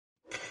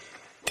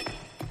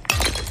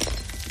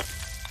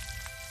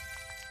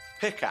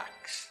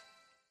Pickaxe.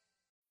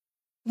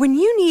 When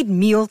you need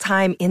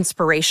mealtime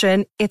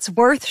inspiration, it's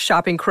worth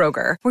shopping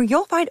Kroger, where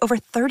you'll find over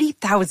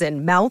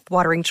 30,000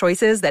 mouth-watering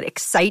choices that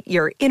excite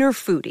your inner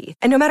foodie.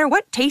 And no matter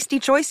what tasty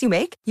choice you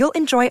make, you'll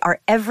enjoy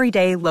our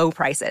everyday low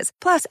prices,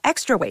 plus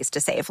extra ways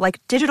to save,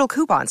 like digital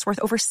coupons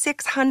worth over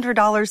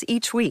 $600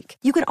 each week.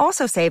 You can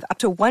also save up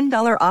to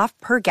 $1 off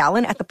per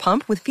gallon at the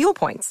pump with fuel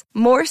points.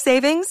 More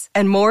savings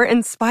and more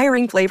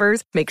inspiring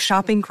flavors make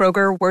shopping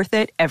Kroger worth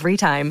it every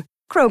time.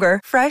 Kroger,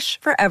 fresh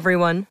for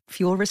everyone.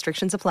 Fuel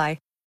restrictions apply.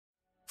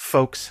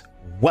 Folks,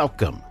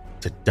 welcome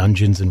to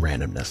Dungeons and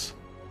Randomness.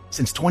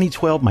 Since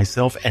 2012,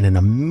 myself and an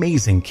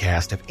amazing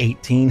cast of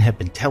 18 have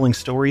been telling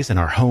stories in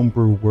our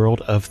homebrew world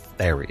of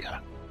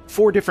Theria.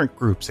 4 different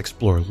groups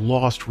explore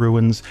lost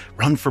ruins,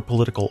 run for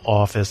political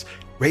office,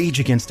 rage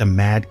against a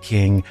mad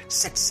king,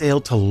 set sail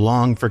to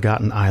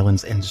long-forgotten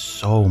islands, and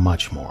so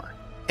much more.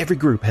 Every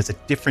group has a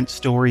different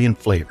story and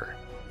flavor,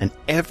 and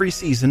every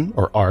season,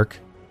 or arc,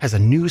 has a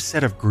new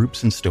set of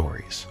groups and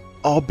stories,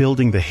 all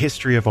building the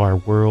history of our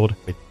world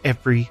with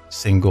every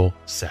single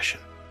session.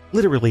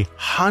 Literally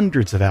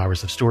hundreds of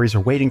hours of stories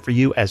are waiting for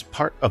you as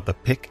part of the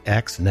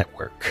Pickaxe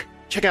Network.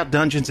 Check out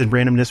Dungeons and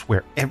Randomness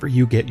wherever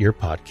you get your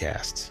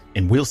podcasts,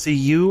 and we'll see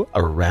you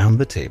around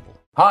the table.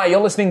 Hi,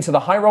 you're listening to the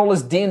High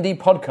Rollers D&D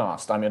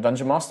podcast. I'm your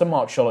Dungeon Master,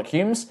 Mark Sherlock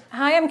Humes.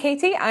 Hi, I'm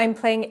Katie. I'm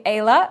playing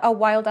Ayla, a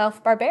wild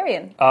elf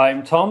barbarian.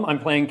 I'm Tom. I'm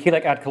playing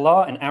Kilek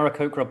Adkalar, an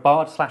Aarakocra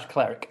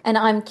bard/cleric. And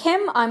I'm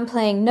Kim. I'm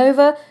playing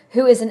Nova,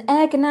 who is an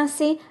Air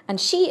Ganassi, and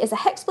she is a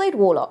Hexblade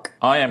warlock.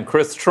 I am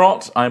Chris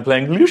Trott. I'm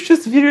playing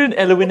Lucius Viren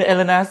Elwin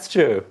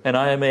Elenastro, and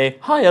I am a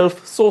high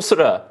elf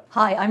sorcerer.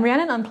 Hi, I'm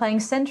Rhiannon. I'm playing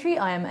Sentry.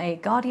 I am a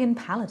Guardian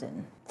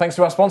Paladin. Thanks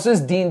to our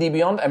sponsors, D&D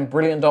Beyond and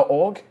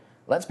Brilliant.org.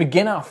 Let's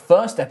begin our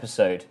first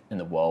episode in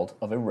the world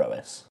of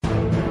Erois.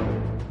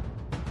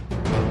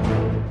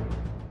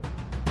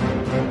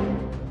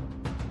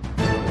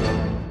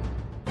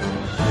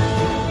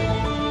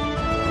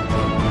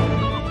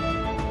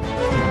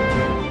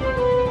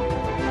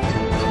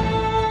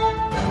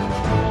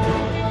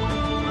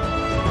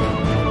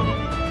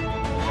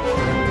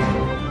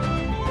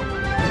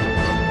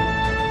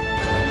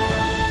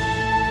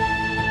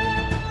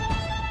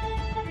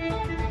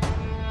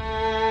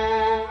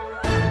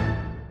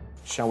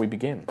 Shall we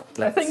begin?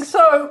 I think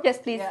so. Yes,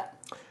 please. Yeah.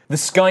 The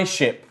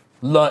skyship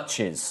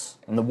lurches,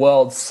 and the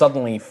world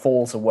suddenly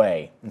falls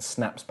away and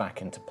snaps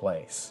back into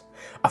place.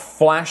 A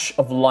flash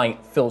of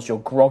light fills your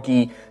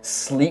groggy,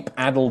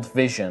 sleep-addled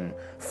vision,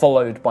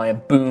 followed by a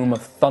boom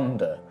of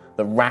thunder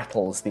that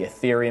rattles the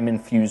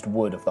Ethereum-infused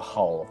wood of the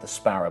hull of the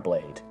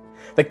Sparrowblade.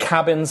 The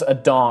cabins are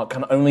dark,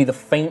 and only the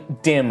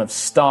faint dim of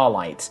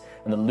starlight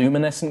and the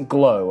luminescent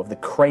glow of the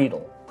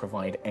cradle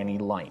provide any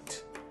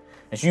light.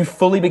 As you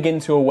fully begin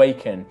to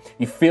awaken,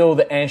 you feel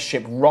the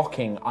airship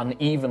rocking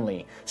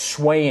unevenly,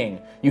 swaying.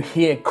 You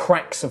hear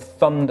cracks of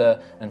thunder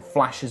and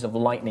flashes of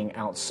lightning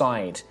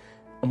outside,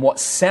 and what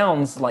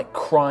sounds like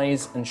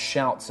cries and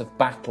shouts of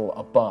battle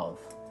above,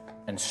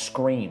 and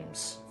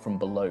screams from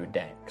below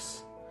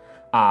decks.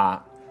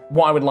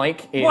 What I would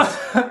like is...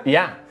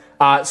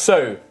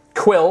 So,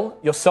 Quill,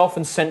 yourself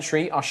and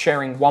Sentry are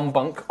sharing one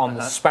bunk on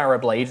the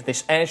Sparrowblade,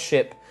 this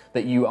airship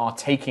that you are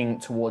taking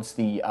towards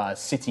the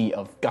city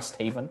of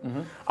Gusthaven.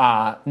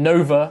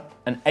 Nova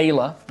and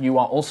Ayla, you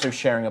are also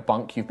sharing a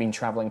bunk. You've been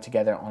traveling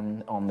together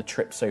on the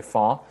trip so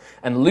far.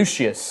 And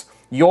Lucius,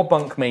 your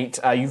bunkmate,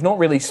 you've not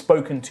really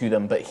spoken to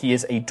them, but he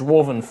is a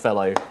dwarven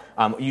fellow.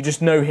 You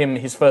just know him.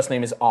 His first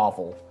name is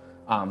Arvel.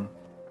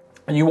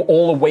 And you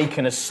all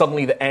awaken as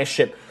suddenly the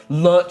airship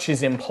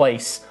lurches in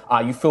place.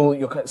 You feel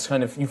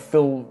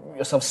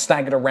yourself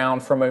staggered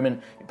around for a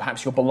moment.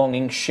 Perhaps your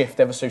belongings shift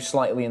ever so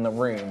slightly in the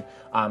room.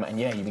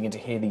 You begin to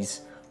hear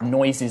these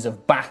noises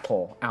of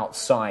battle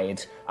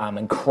outside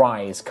and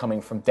cries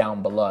coming from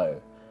down below.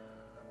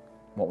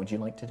 What would you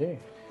like to do?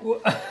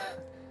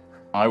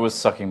 I was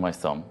sucking my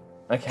thumb.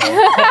 Okay.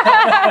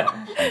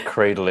 And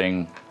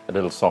cradling a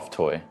little soft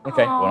toy.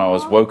 Okay. When I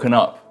was woken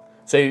up.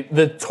 So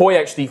the toy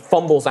actually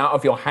fumbles out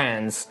of your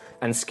hands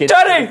and skids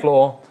to the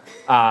floor.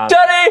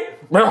 Daddy!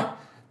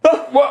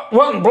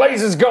 What in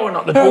blazes going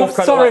on? The dwarf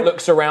kind of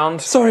looks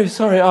around. Sorry,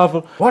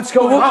 Arvel. What's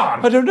going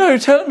on? I don't know,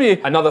 tell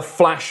me. Another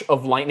flash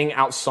of lightning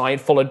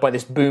outside, followed by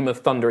this boom of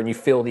thunder, and you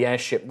feel the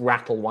airship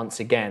rattle once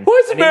again.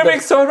 Why is it moving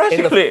so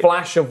erratically? In the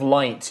flash of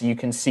light, you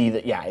can see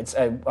that, it's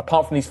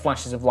apart from these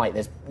flashes of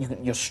light,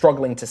 you're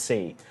struggling to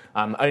see.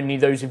 Only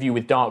those of you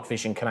with dark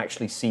vision can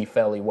actually see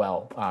fairly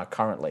well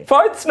currently.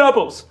 Find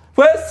Snubbles!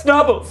 Where's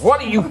Snubbles?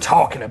 What are you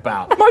talking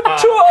about? My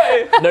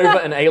toy!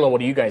 Nova and Ayla, what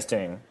are you guys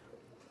doing?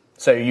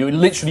 So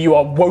you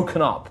are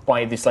woken up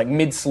by this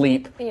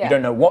mid-sleep. Yeah. You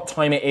don't know what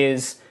time it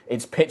is.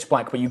 It's pitch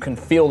black, but you can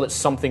feel that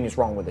something is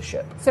wrong with the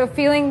ship. So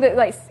hearing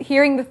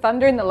the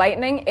thunder and the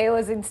lightning,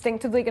 Ayla's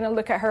instinctively going to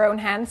look at her own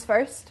hands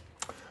first.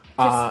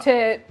 Just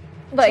to,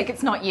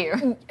 it's not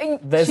you.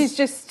 She's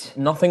just...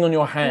 Nothing on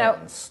your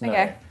hands. No.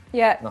 Okay.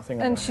 Yeah.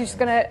 Nothing and she's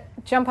going to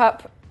jump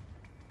up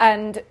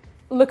and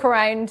look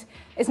around.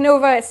 Is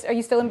Nova, are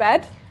you still in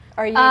bed?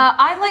 Are you?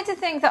 I'd like to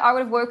think that I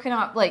would have woken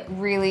up,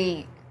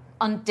 really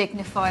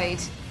undignified,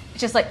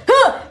 just like,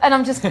 "Huh!" and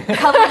I'm just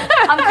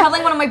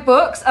cuddling one of my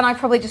books, and I've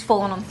probably just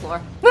fallen on the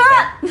floor.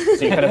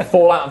 So you kind of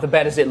fall out of the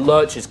bed as it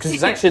lurches, because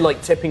it's actually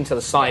like tipping to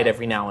the side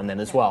every now and then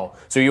as well.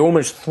 So you're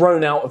almost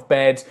thrown out of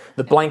bed,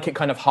 the blanket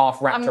kind of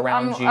half wrapped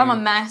around you. I'm a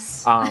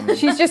mess.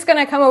 She's just going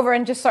to come over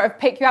and just sort of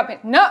pick you up.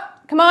 And, no,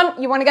 come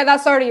on, you want to get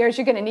that sword of yours,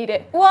 you're going to need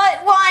it. What?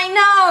 Why?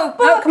 No.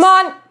 Books. No, come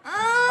on.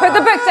 Put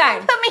the book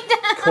down. Put me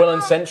down. Quill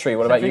and Sentry,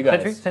 what about you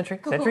guys? Sentry.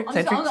 You're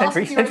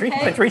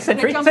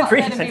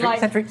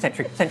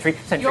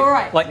all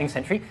right. Lightning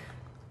Sentry.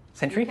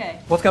 Sentry. Okay.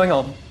 What's going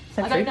on? I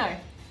Sentry. don't know.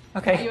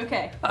 Okay. Are you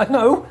okay?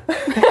 No.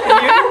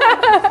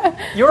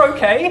 You're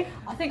okay.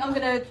 I think I'm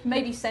gonna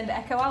maybe send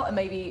Echo out and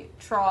maybe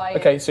try.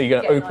 Okay, so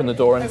you're going to get open an the idea.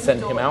 door and Open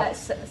send the him door, out?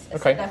 let's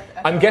Okay. send Echo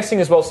I'm out. guessing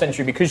as well,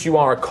 Sentry, because you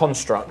are a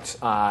construct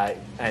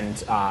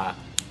and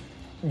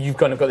you've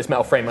kind of got this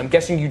metal frame, I'm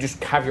guessing you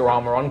just have your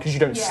armor on because you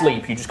don't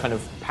sleep, you just kind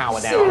of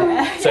power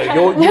down. So you're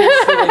still in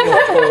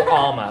your full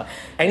armor.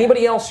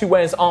 Anybody else who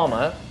wears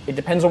armor, it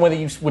depends on whether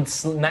you would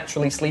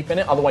naturally sleep in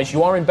it, otherwise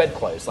you are in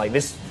bedclothes. Like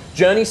this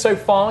journey so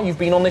far, you've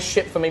been on this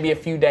ship for maybe a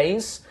few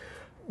days.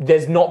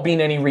 There's not been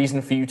any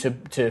reason for you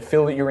to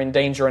feel that you're in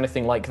danger or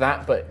anything like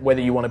that, but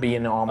whether you want to be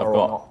in armor I've or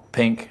got not.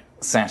 pink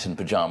satin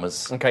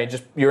pajamas Okay,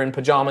 just you're in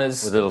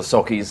pajamas. with little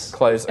sockies,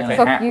 Clothes, and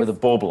okay. a hat with a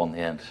bauble on the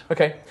end.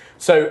 Okay,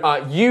 so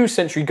you,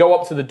 Sentry, go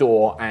up to the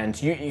door,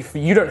 and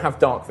you don't have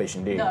dark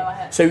vision, do you? No, I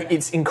haven't. So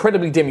it's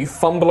incredibly dim. You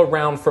fumble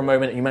around for a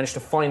moment, and you manage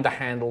to find the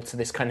handle to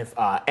this kind of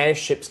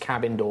airship's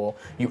cabin door.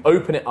 You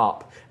open it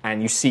up,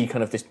 and you see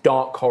kind of this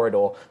dark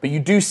corridor. But you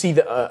do see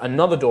that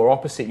another door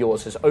opposite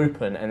yours is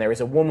open, and there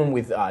is a woman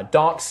with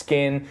dark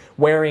skin,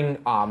 wearing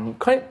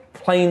kind of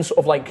plain sort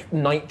of like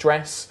night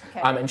dress,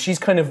 and she's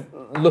kind of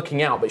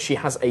looking out, but she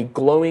has a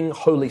glowing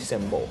holy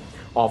symbol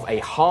of a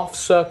half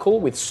circle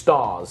with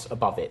stars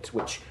above it,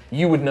 which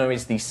you would know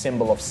is the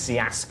symbol of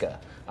Siaska,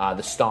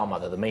 the Star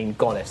Mother, the main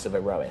goddess of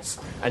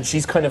Erois. And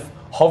she's kind of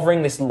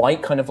hovering this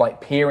light, kind of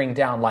like peering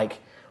down, like,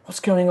 what's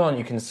going on?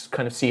 You can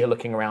kind of see her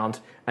looking around.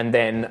 And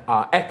then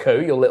Echo,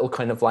 your little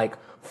kind of like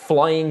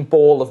flying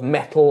ball of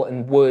metal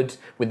and wood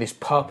with this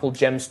purple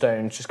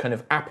gemstone, just kind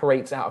of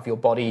apparates out of your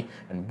body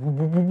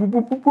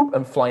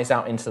and flies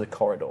out into the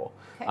corridor.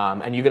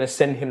 And you're going to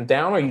send him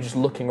down, or are you just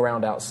looking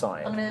around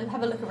outside? I'm gonna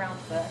have a look around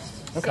first.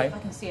 Okay. See if I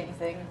can see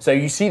anything. So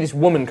you see this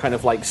woman kind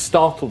of like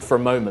startled for a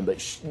moment,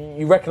 but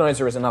you recognize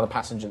her as another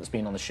passenger that's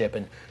been on the ship,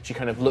 and she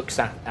kind of looks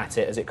at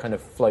it as it kind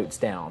of floats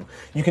down.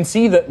 You can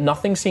see that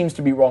nothing seems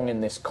to be wrong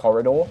in this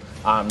corridor.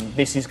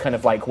 This is kind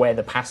of like where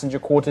the passenger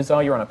quarters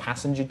are. You're on a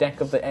passenger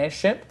deck of the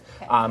airship.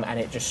 And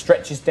it just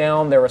stretches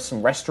down. There are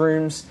some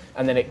restrooms,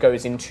 and then it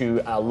goes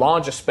into a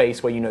larger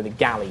space where you know the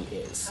galley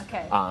is.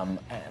 Okay. And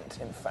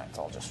in fact,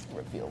 I'll just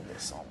reveal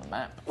this on the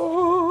map.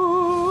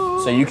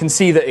 So you can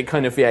see that it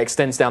kind of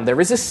extends down. There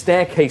is a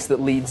staircase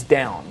that leads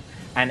down,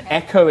 and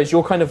Echo, as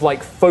you're kind of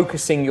like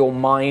focusing your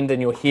mind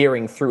and your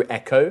hearing through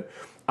Echo,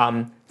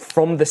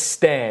 from the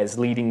stairs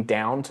leading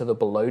down to the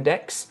below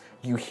decks,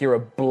 you hear a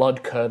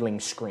blood-curdling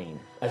scream,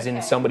 as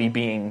in somebody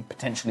being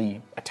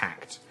potentially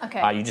attacked.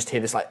 Okay. You just hear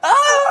this like,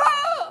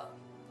 ah!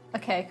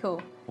 Okay,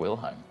 cool.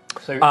 Wilhelm.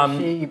 So is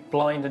she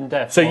blind and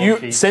deaf? So or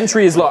she's-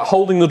 Sentry is like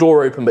holding the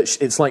door open, but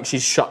it's like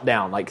she's shut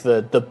down. Like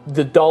the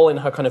doll in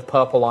her kind of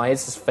purple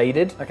eyes has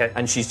faded,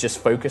 and she's just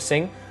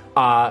focusing.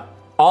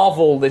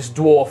 Arvel, this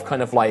dwarf,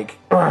 kind of like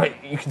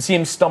you can see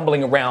him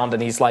stumbling around,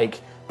 and he's like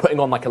putting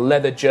on like a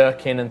leather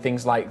jerkin and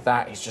things like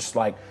that. He's just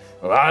like,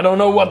 I don't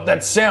know what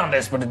that sound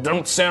is, but it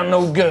don't sound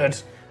no good.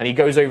 And he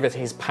goes over to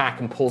his pack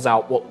and pulls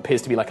out what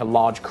appears to be like a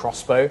large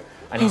crossbow,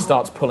 and he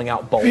starts pulling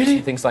out bolts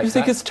and things like that. You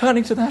think it's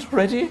turning to that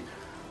already?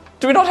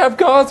 Do we not have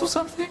guards or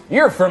something?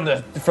 You're from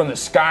the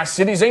Sky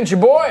Cities, ain't you,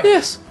 boy?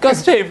 Yes,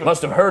 Gustavus.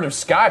 Must have heard of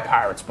sky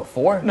pirates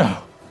before.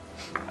 No.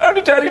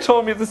 Only Daddy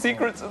told me the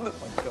secrets and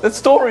the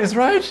stories,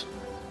 right?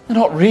 They're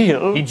not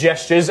real. He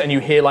gestures, and you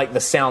hear like the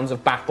sounds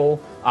of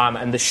battle,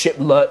 and the ship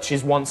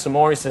lurches once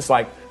more. He's just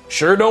like,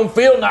 sure don't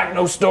feel like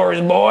no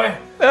stories, boy.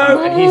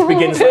 And he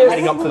begins like,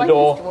 heading up to the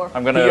door.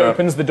 I'm He gonna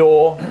opens the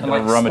door and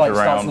like, rummage starts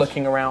around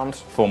looking around.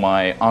 for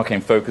my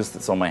arcane focus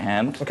that's on my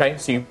hand. Okay,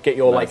 so you get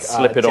your like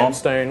Slip it on.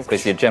 gemstone. It's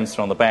basically a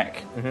gemstone on the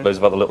back. Loads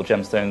of other little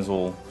gemstones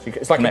all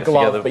It's like a connect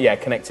glove, together. but yeah,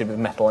 connected with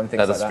metal and things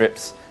leather like that.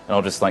 strips, and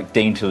I'll just like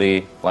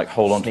daintily like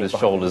hold onto Sneak his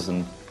behind. shoulders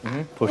and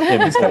push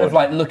him He's kind forward. of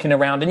like looking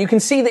around, and you can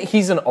see that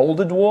he's an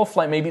older dwarf,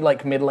 like maybe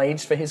like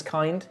middle-aged for his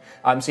kind.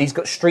 So he's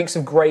got streaks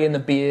of grey in the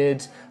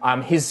beard.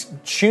 His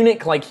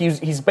tunic, like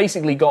he's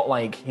basically got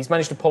like he's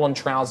managed to pull on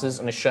trousers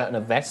and a shirt and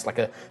a vest, like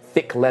a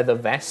thick leather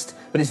vest,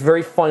 but it's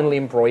very finely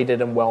embroidered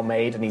and well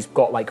made, and he's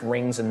got like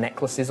rings and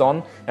necklaces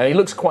on. And he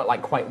looks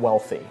quite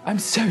wealthy. I'm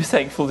so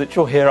thankful that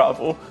you're here,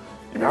 Arvel.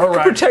 You All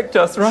right. protect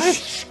us, right?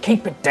 Shh,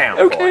 keep it down.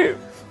 Okay.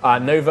 Boy.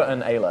 Nova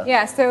and Ayla.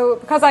 Yeah, so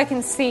because I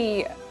can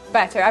see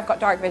better, I've got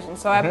dark vision,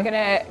 so I'm going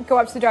to go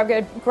up to the door, I'm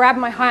going to grab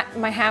my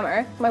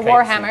hammer, my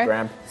war so hammer,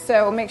 grab.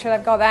 so make sure that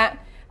I've got that,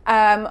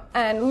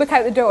 and look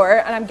out the door,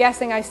 and I'm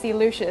guessing I see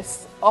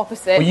Lucius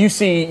opposite. Well, you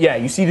see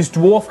this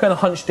dwarf kind of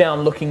hunched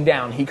down, looking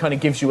down. He kind of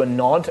gives you a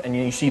nod, and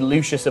you see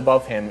Lucius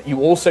above him.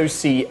 You also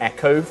see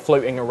Echo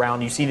floating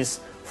around. You see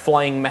this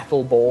flying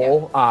metal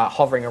ball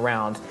hovering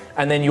around.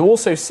 And then you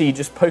also see,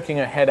 just poking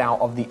her head out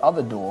of the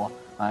other door,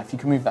 if you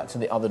can move that to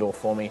the other door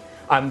for me,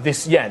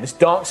 this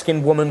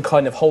dark-skinned woman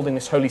kind of holding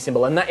this holy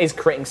symbol, and that is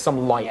creating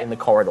some light in the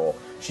corridor.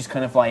 She's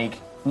kind of like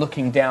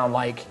looking down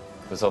like...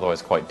 It's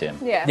otherwise quite dim.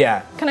 Yeah.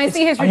 Yeah. Can I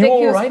see his Are you all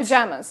ridiculous right?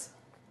 pajamas?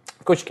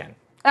 Of course you can.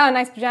 Oh,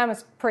 nice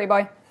pajamas, pretty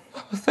boy.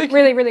 Thank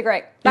Really, really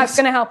great. That's Yes.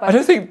 going to help us. I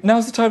don't think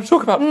now's the time to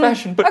talk about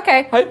fashion, but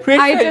Okay. I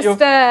appreciate your...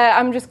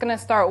 I'm just going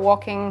to start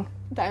walking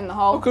down the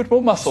hall. Oh, good,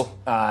 more muscle.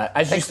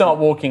 As you start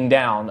walking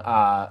down,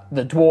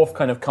 the dwarf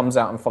kind of comes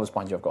out and follows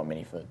behind you. I've got a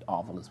mini for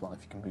Arvel as well, if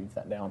you can move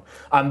that down.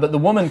 But the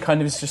woman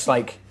kind of is just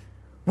like,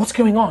 what's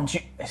going on?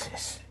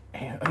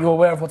 Are you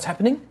aware of what's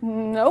happening?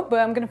 No, but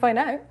I'm going to find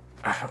out.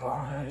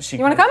 You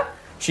wanna come?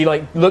 She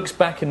looks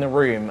back in the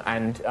room,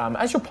 and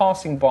as you're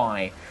passing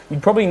by, you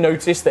probably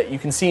notice that you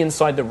can see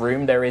inside the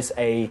room there is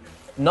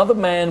another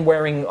man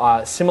wearing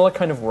similar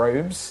kind of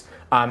robes,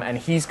 and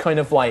he's kind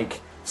of like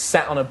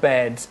sat on a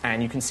bed,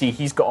 and you can see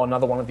he's got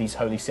another one of these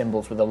holy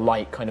symbols with a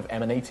light kind of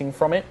emanating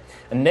from it.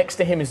 And next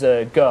to him is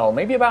a girl,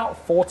 maybe about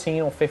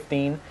 14 or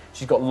 15.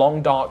 She's got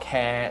long dark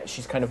hair.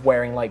 She's kind of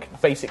wearing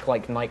like basic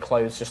like night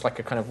clothes, just like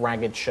a kind of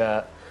ragged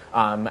shirt.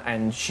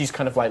 And she's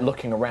kind of like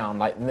looking around,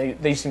 like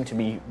they seem to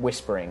be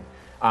whispering.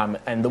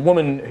 And the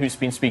woman who's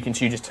been speaking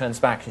to you just turns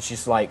back and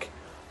she's like,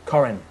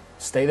 Corin,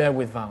 stay there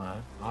with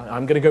Vala.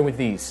 I'm going to go with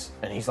these.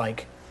 And he's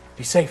like,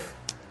 be safe.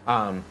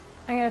 I'm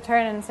going to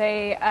turn and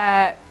say,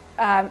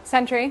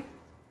 Sentry,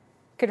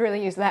 could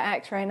really use that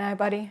axe right now,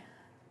 buddy.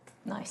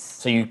 Nice.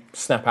 So you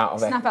snap out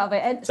of it. Snap out of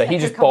it. So he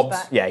Sentry just comes bobs.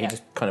 back. Yeah, he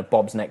just kind of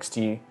bobs next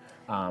to you.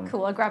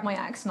 Cool. I grab my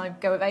axe and I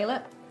go with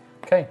Aelip.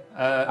 Okay.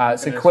 I'm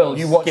So gonna Quill, sort of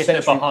you watch skip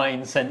Sentry. it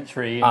behind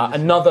Sentry. And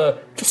Another.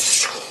 we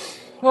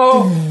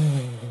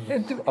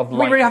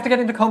really have to get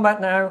into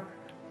combat now.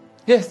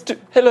 Yes,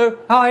 hello.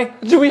 Hi.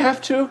 Do we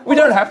have to? We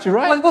don't have to,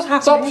 right? What's happening?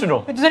 It's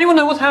optional. Does anyone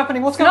know what's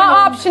happening? What's It's going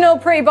not on? optional,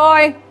 pretty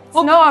boy. It's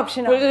not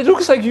optional. Well, it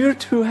looks like you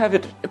two have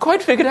it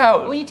quite figured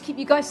out. We need to keep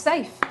you guys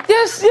safe.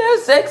 Yes,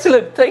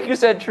 excellent. Thank you,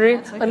 Sentry.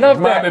 That's okay. I love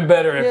Might that. be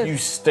better if Yes. you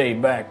stay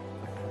back,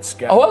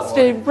 Scout. Oh, I'll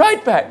stay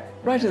right back.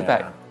 Right to the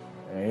back.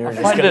 You're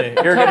find it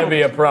gonna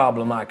be a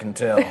problem, I can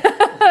tell.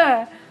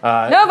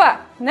 Nova!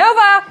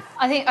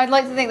 I'd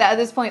like to think that at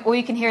this point, all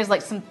you can hear is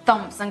like some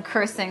thumps and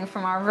cursing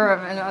from our room,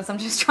 and as I'm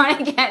just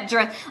trying to get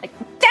dressed, like,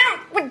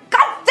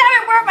 God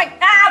damn it, where am I?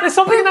 Ah! There's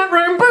something in that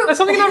room. There's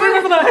something in that room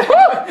over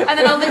there. And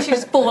then I'll literally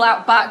just fall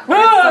out backwards.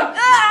 Like,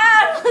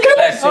 ah!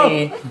 Let's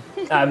see.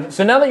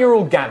 So now that you're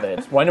all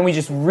gathered, why don't we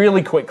just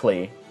really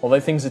quickly, although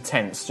things are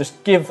tense,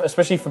 just give,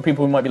 especially for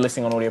people who might be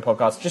listening on audio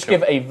podcasts, just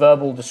give a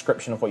verbal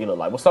description of what you look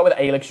like. We'll start with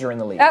Ayla because you're in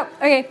the lead. Oh,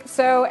 okay.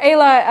 So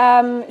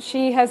Ayla,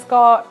 she has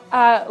got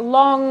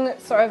long,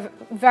 sort of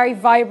very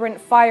vibrant,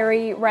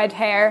 fiery red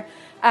hair.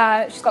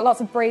 She's got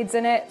lots of braids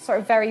in it, sort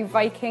of very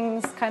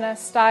Vikings kind of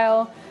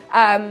style.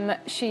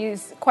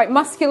 She's quite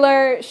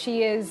muscular.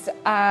 She is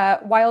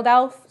wild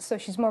elf, so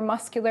she's more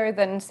muscular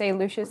than, say,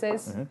 Lucius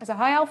is as a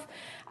high elf.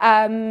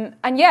 And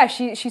yeah,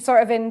 she's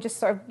sort of in just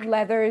sort of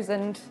leathers,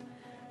 and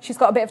she's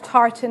got a bit of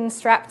tartan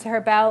strapped to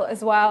her belt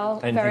as well.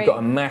 And you've got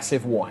a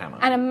massive warhammer.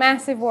 And a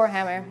massive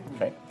warhammer.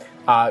 Okay.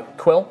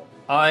 Quill?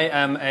 I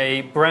am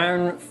a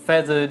brown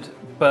feathered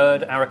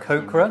bird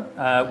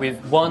Aarakocra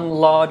with one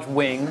large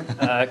wing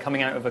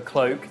coming out of a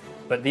cloak,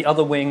 but the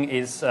other wing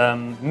is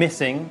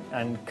missing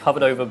and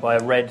covered over by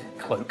a red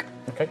cloak.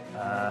 Okay.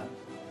 But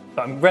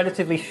I'm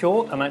relatively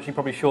short. I'm actually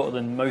probably shorter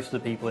than most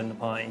of the people in the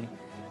party,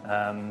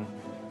 and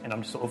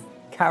I'm just sort of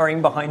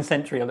carrying behind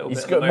Sentry a little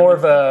He's bit. got more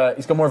of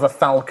a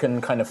falcon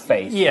kind of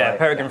face. Yeah, right?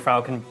 Peregrine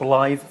Falcon,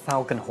 Blythe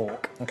Falcon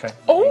Hawk. Okay.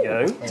 There you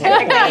go.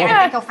 Technically a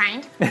mythical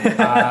friend.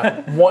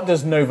 What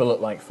does Nova look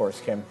like for us,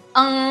 Kim?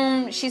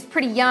 She's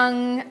pretty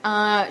young.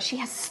 She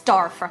has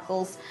star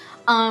freckles.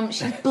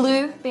 She's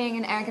blue, being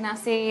an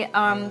Erganassi.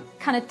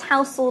 Kind of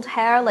tousled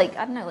hair, like,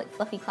 I don't know, like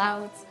fluffy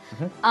clouds.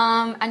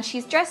 And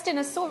she's dressed in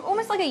a sort of,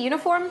 almost like a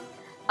uniform.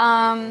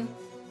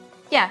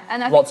 Yeah,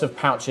 and I think Lots of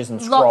pouches and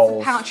scrolls. lots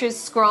of pouches,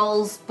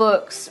 scrolls,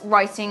 books,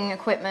 writing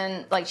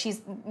equipment. Like,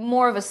 she's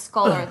more of a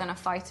scholar than a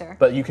fighter.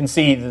 But you can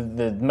see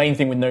the main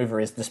thing with Nova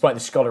is, despite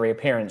the scholarly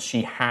appearance,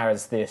 she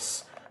has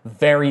this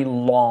very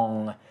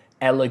long,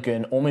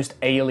 elegant, almost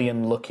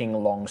alien-looking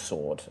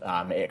longsword.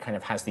 It kind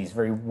of has these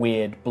very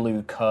weird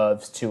blue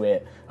curves to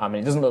it. And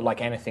it doesn't look like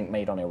anything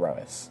made on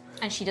Erois.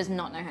 And she does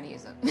not know how to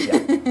use it.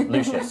 Yeah.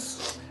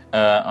 Lucius.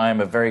 I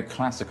am a very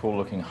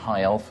classical-looking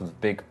high elf with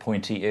big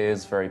pointy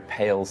ears, very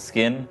pale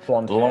skin,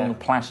 Blonde long hair.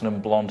 platinum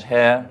blonde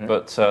hair.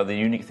 But the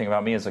unique thing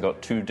about me is I've got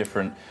two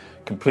different,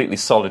 completely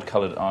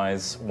solid-coloured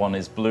eyes. One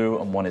is blue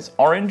and one is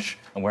orange.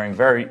 I'm wearing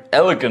very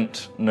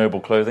elegant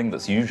noble clothing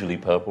that's usually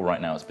purple.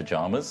 Right now it's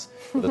pajamas,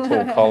 with a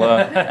tall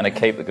collar and a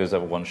cape that goes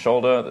over one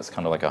shoulder that's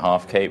kind of like a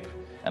half cape,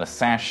 and a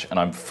sash, and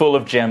I'm full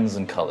of gems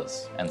and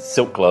colours, and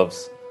silk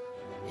gloves.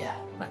 Yeah.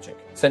 Magic.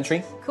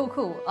 Sentry.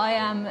 Cool. I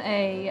am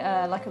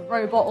a like a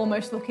robot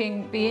almost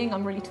looking being.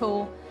 I'm really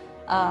tall.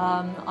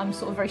 I'm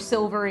sort of very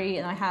silvery,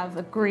 and I have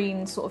a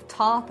green sort of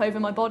tarp over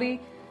my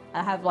body.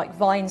 I have like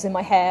vines in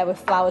my hair with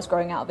flowers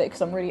growing out of it because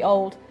I'm really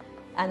old.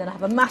 and then I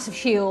have a massive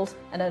shield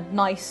and a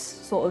nice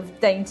sort of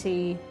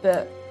dainty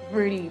but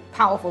really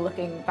powerful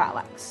looking battle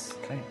axe.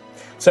 Okay.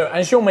 So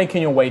as you're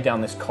making your way down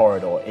this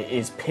corridor, it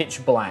is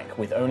pitch black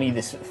with only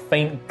this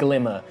faint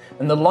glimmer,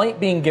 and the light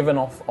being given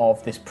off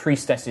of this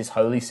priestess's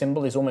holy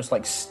symbol is almost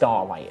like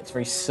starlight. It's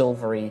very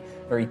silvery,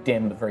 very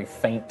dim, but very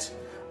faint.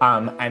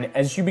 And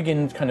as you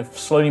begin kind of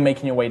slowly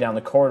making your way down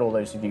the corridor,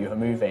 those of you who are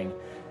moving,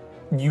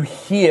 you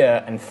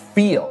hear and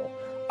feel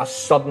a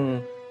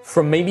sudden,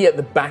 from maybe at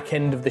the back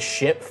end of the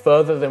ship,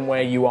 further than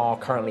where you are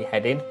currently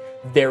headed,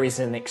 there is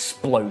an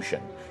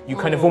explosion. You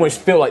kind of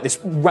almost feel like this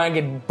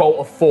ragged bolt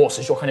of force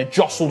as you're kind of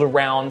jostled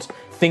around,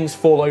 things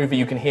fall over,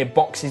 you can hear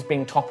boxes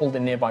being toppled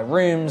in nearby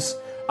rooms,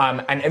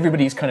 and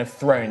everybody's kind of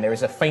thrown. There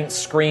is a faint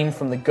scream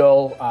from the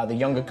girl, the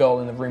younger girl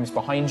in the rooms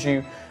behind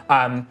you,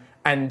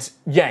 and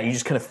yeah, you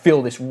just kind of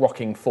feel this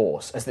rocking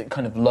force as it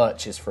kind of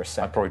lurches for a I'd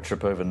second. probably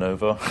trip over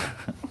Nova.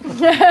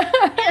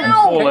 And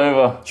fall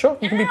over. Sure,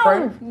 you can be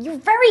prone. You're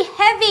very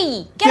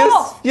heavy. Get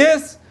off.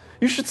 Yes!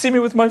 You should see me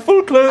with my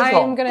full clothes I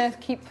on. am going to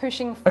keep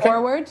pushing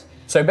forward.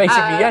 So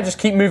basically, yeah, just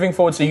keep moving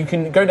forward so you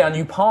can go down.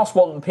 You pass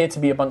what appear to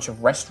be a bunch of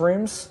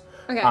restrooms.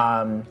 Okay.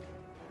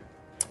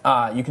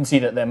 You can see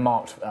that they're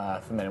marked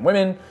for men and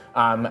women,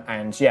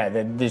 and yeah,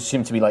 there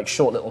seem to be like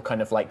short little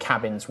kind of like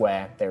cabins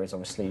where there is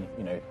obviously,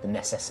 you know, the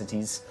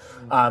necessities.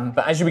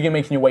 But as you begin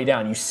making your way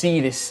down, you see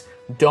this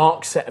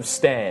dark set of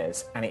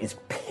stairs, and it is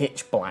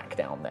pitch black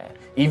down there.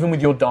 Even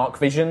with your dark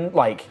vision,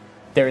 like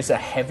there is a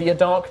heavier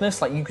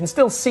darkness. Like you can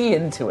still see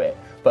into it,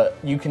 but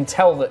you can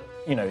tell that,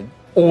 you know,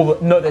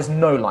 there's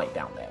no light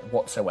down there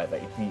whatsoever.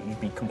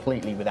 You'd be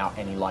completely without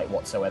any light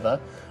whatsoever.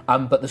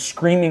 But the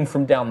screaming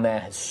from down there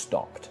has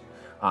stopped.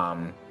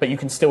 But you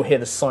can still hear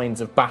the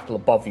signs of battle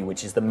above you,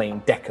 which is the main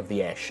deck of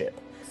the airship.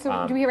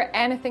 So do we hear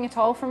anything at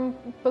all from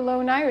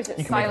below now, or is it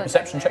You can make a silent?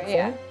 perception down check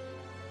there? for me.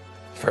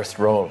 First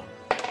roll.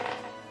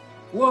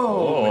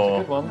 Whoa, that's a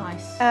good one.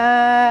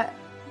 Nice.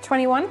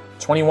 21.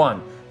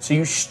 21. So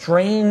you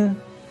strain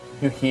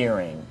your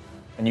hearing,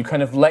 and you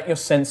kind of let your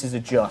senses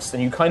adjust,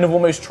 and you kind of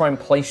almost try and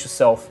place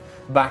yourself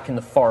back in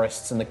the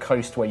forests and the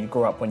coast where you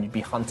grew up when you'd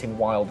be hunting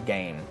wild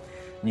game.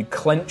 And you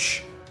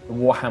clench the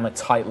warhammer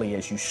tightly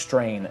as you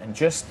strain, and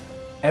just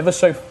ever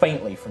so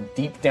faintly from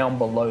deep down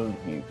below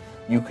you,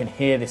 you can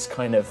hear this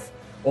kind of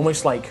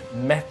almost like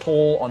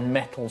metal on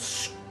metal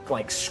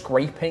like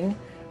scraping,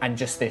 and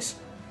just this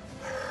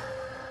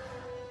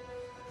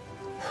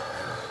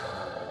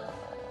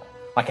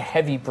like a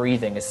heavy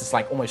breathing. It's just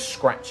like almost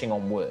scratching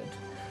on wood.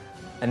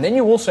 And then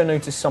you also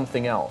notice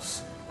something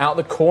else. Out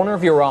the corner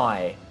of your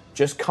eye,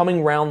 just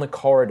coming round the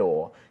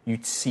corridor, you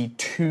see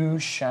two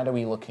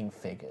shadowy looking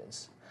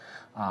figures.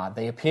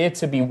 They appear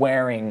to be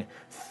wearing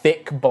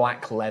thick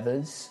black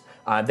leathers.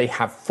 They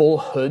have full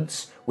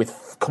hoods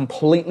with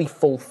completely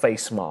full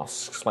face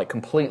masks, like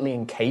completely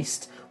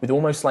encased, with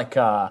almost like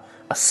a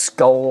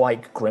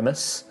skull-like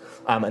grimace.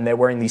 And they're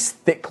wearing these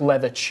thick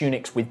leather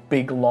tunics with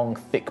big, long,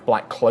 thick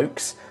black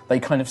cloaks. They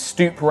kind of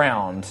stoop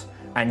round,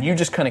 and you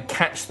just kind of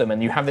catch them,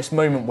 and you have this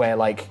moment where,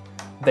 like,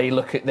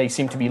 they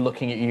seem to be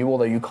looking at you,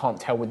 although you can't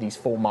tell with these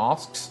full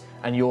masks,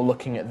 and you're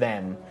looking at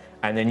them,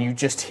 and then you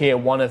just hear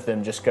one of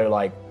them just go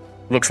like,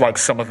 "Looks like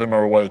some of them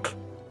are awake.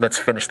 Let's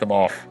finish them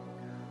off."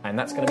 And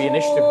that's going to be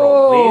initiative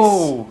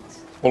roll, please.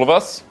 All of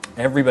us?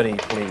 Everybody,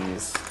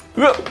 please.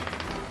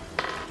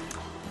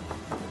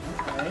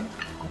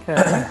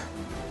 Okay.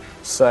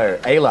 So,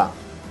 Ayla,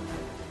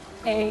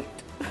 8.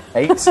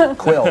 8.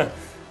 Quill,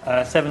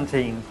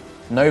 17.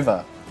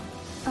 Nova,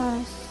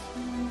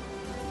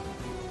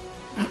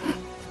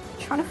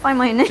 Trying to find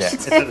my It's at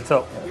initiative. the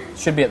top.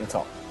 should be at the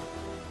top.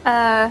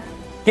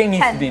 Getting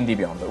used to D&D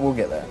Beyond, but we'll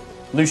get there.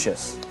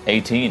 Lucius,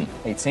 18.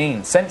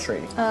 18.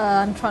 Sentry,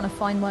 I'm trying to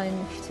find my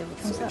initiative.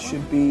 Which one's that one?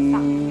 should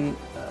be...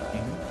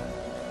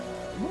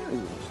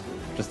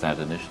 Just add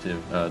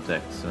initiative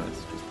dex, so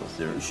it's just plus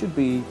 0. It should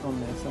be on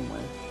there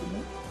somewhere, shouldn't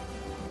it?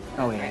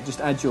 Oh yeah,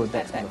 just add your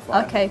dex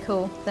modifier. Okay,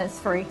 cool. That's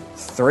 3.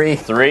 3.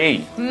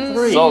 3.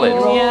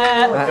 Solid.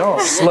 Yeah.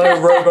 Slow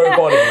robo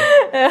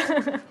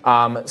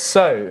body.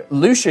 So,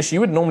 Lucius, you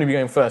would normally be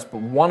going first, but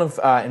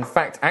in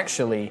fact,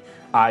 actually,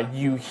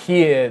 you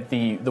hear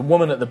the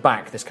woman at the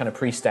back, this kind of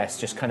priestess,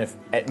 just kind of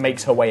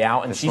makes her way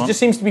out, and she just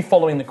seems to be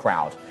following the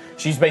crowd.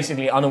 She's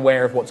basically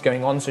unaware of what's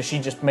going on, so she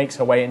just makes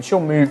her way, and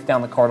she'll move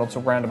down the corridor to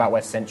round about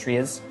where Sentry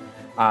is.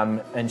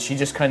 And she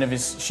just kind of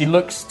she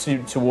looks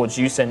towards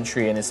you,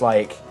 Sentry, and is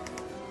like,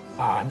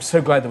 I'm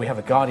so glad that we have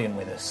a guardian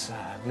with us.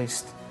 At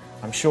least,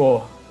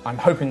 I'm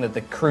hoping that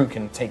the crew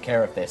can take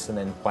care of this. And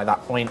then by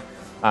that point,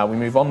 we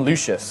move on.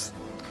 Lucius.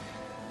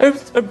 I'm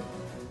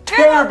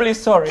terribly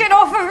sorry. Get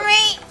off of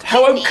me!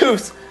 How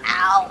uncouth.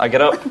 Ow! I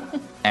get up,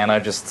 and I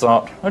just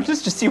start. I'll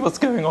just see what's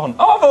going on.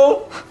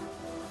 Arvel!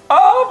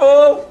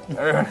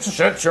 Arvel!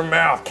 Shut your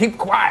mouth. Keep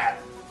quiet.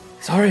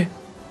 Sorry.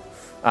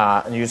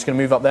 And you're just going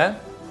to move up there?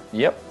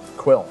 Yep.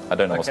 Quill. I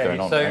don't know what's going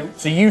on. So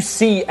So you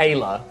see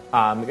Ayla.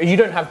 You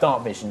don't have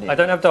dark vision, do you? I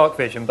don't have dark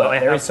vision, but I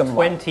there have is some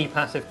light. 20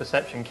 passive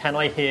perception. Can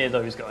I hear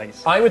those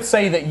guys? I would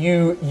say that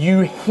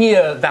you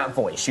hear that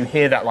voice. You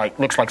hear that, like,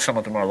 looks like some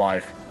of them are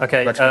alive.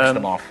 Okay, Let's finish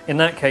them off. in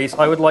that case,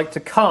 I would like to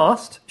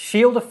cast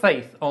Shield of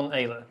Faith on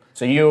Ayla.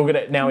 So you're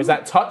gonna now. Is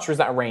that touch or is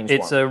that a ranged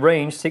It's one? a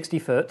range 60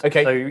 foot,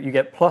 Okay. so you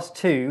get +2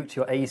 to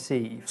your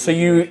AC. So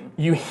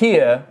you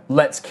hear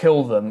 "Let's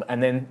kill them,"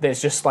 and then there's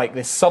just like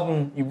this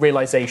sudden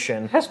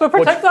realization. Hesper,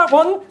 protect that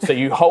one! So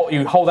you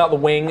hold out the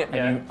wing and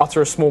Yeah. you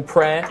utter a small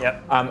prayer.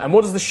 Yep. And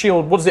what does the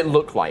shield? What does it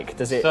look like?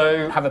 Does it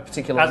So, have a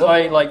particular As look?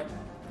 I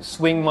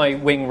swing my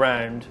wing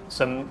round,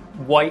 some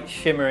white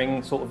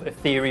shimmering sort of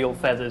ethereal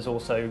feathers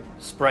also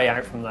spray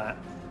out from that,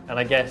 and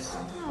I guess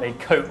they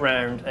coat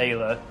round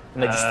Ayla.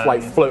 And they just,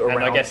 float And I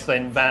around. guess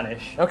then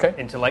vanish Okay.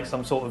 into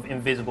some sort of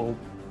invisible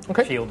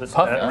Okay. shield that's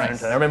Perfect. around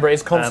her. Now remember,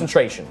 it's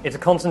concentration. It's a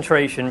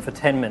concentration for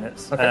 10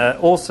 minutes. Okay.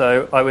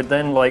 Also, I would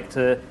then like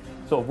to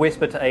sort of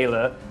whisper to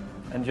Ayla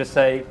and just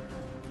say,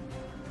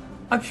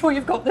 I'm sure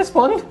you've got this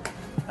one.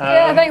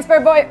 Yeah, thanks,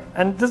 bird boy.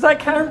 And does that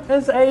count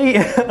as a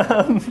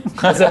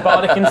As a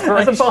bardic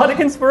inspiration. as a bardic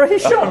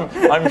inspiration?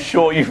 I'm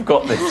sure you've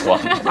got this one.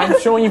 I'm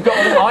sure you've got.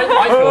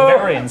 I feel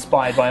very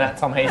inspired by that,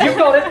 Tom Hayes. You've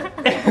got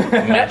it.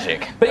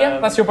 Magic. But yeah,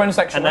 that's your bonus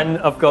action. And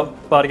then I've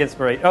got bardic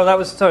inspiration. Oh, that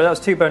was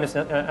 2 bonus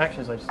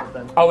actions I just did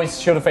then. oh, it's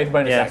Shield of Faith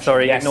bonus Yeah, action.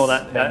 sorry, Yes. ignore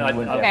that. Then you I-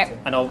 would I- be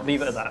able and I'll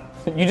leave it at that.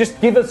 to. You just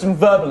give us some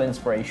verbal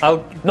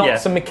inspiration, not yeah.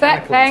 some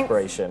mechanical Thanks.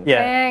 inspiration. Yeah.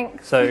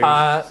 Thanks.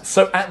 So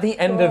So at the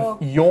end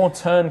of your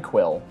turn,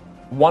 Quill,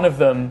 one of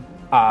them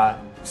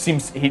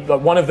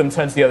one of them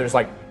turns to the other. Is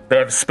like,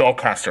 they're a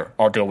spellcaster.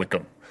 I'll deal with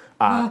them.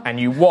 And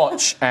you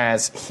watch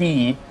as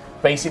he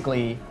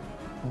basically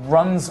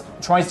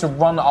tries to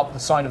run up the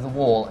side of the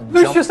wall and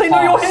jump Lucius, they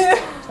know you're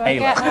past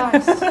here.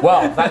 Ayla.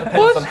 Well, that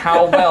depends on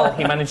how well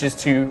he manages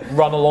to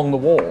run along the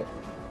wall.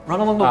 run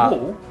along the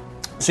wall.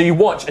 So you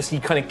watch as he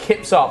kind of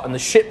kips up, and the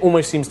ship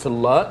almost seems to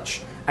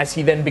lurch as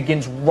he then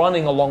begins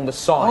running along the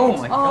side. Oh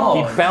my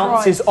God. He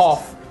bounces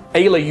off.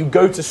 Ayla, you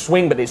go to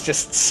swing, but it's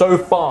just so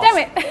fast Damn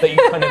it. that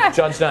you kind of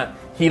judge that.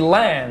 He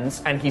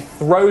lands and he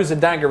throws a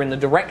dagger in the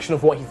direction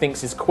of what he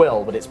thinks is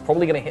Quill, but it's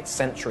probably going to hit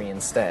Sentry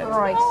instead.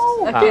 Right.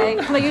 Okay.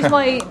 Can I use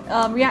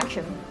my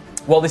reaction?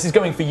 Well, this is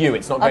going for you.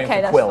 It's not going Okay,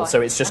 for that's Quill, fine.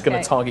 so it's just going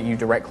Okay. to target you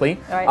directly.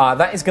 All right.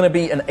 That is going to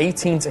be an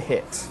 18 to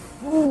hit.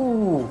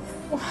 Ooh.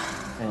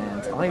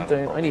 And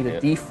I need a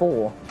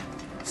D4.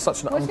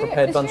 Such an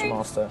unprepared is dungeon she-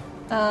 master.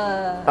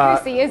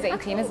 Lucy is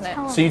 18, isn't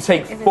it? So you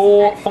take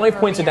 5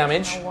 points of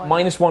damage,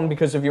 -1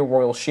 because of your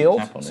royal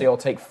shield. So you'll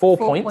take 4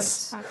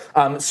 points.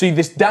 So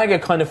this dagger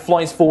kind of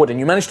flies forward, and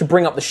you manage to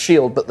bring up the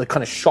shield, but the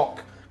kind of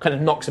shock kind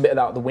of knocks a bit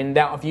of the wind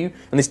out of you,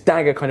 and this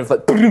dagger kind of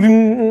like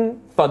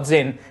thuds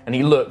in, and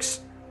he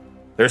looks.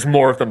 There's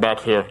more of them back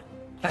here.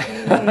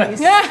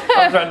 Comes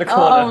around the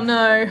corner. Oh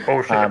no.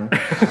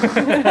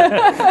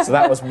 So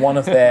that was one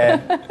of their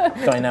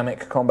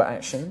dynamic combat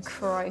actions.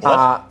 Christ.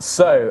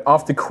 So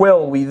after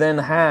Quill, we then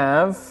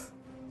have.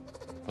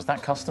 Was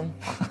that custom?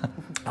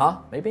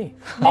 Maybe.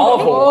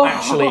 Arvel,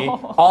 actually.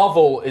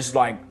 Arvel is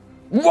like,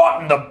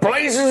 what in the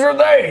blazes are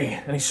they?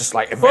 And he's just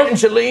like,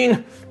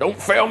 Evangeline, don't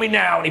fail me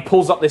now. And he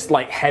pulls up this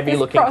like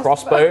heavy-looking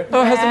crossbow.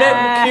 Oh, has the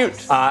name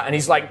cute. And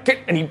he's like, "Get,"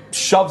 and he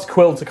shoves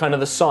Quill to kind of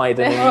the side,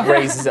 and then he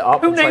raises it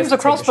up. Who and tries names to a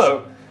take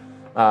crossbow?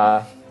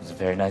 It's a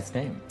very nice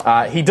name.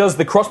 He does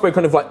the crossbow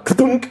kind of like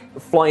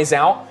flies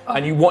out,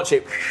 and you watch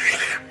it.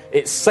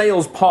 It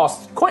sails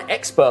past quite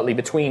expertly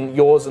between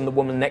yours and the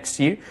woman next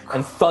to you,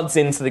 and thuds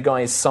into the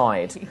guy's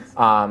side.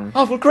 Oh,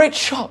 well, great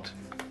shot.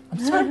 I'm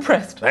so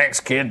impressed. Thanks,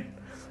 kid.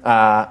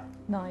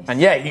 Nice.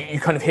 And yeah, you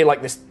kind of hear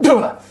like this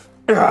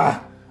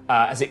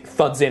as it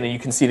thuds in, and you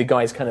can see the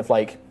guy's kind of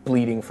like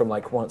bleeding from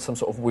like some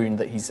sort of wound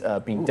that he's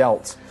been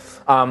dealt.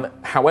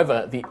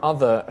 However, the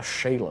other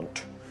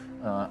assailant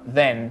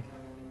then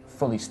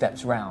fully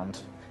steps round,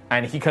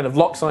 and he kind of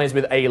locks eyes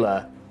with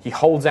Ayla. He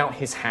holds out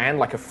his hand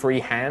like a free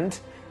hand,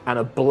 and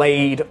a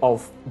blade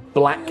of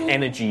black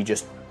energy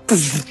just.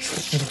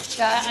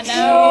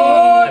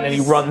 And then he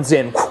runs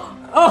in.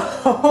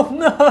 Oh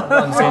no!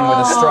 Runs in with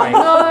a strike.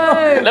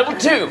 Level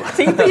 2.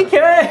 Speak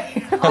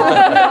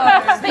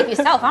for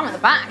yourself, I'm at the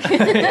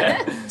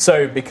back.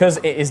 So, because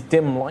it is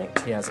dim light,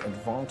 he has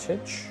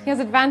advantage. He has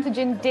advantage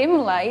in dim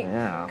light.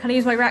 Can I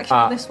use my reaction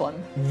on this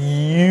one?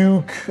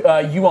 You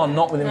are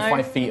not within No.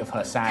 5 feet of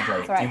her,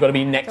 sadly. right. You've got to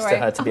be next to Right.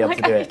 her to be able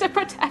to do I need it. to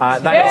protect.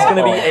 That is going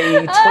to be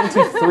a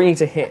 23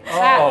 to hit.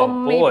 That will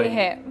maybe boy.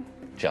 hit.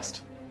 Just.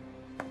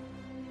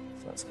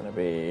 So that's going to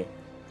be.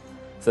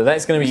 So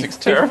that's going to be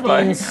Music's 15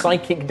 terrifying.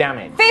 psychic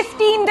damage.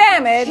 15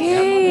 damage.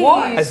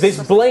 As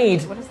this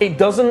blade, it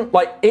doesn't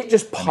like it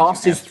just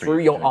passes through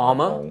your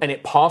armor and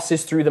it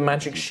passes through the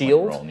magic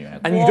shield, roll and you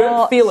add and you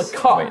don't feel a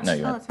cut. Wait, no,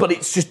 you add- but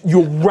it's just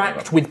you're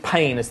racked with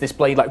pain as this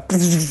blade like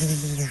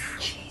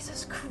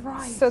Jesus Christ.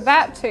 So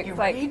that took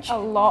a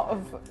lot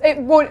of.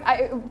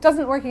 It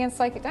doesn't work against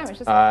psychic damage,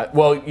 does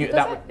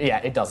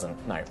it? It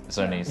doesn't. No, It's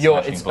only it's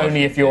slashing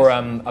only if blows. you're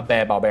a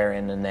bear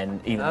barbarian, and then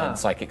even then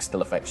psychic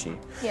still affects you.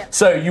 Yeah.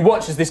 So you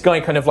watch as this guy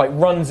kind of like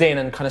runs in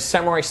and kind of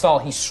samurai style,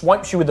 he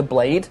swipes you with the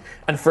blade,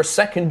 and for a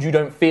second you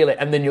don't feel it,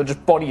 and then your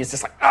body is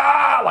just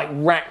like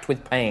racked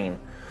with pain.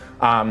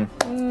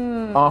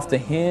 After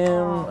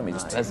him, let me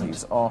just take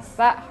these off.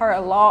 That hurt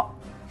a lot.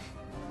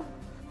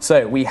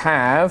 So we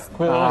have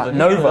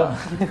Nova.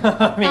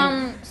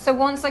 So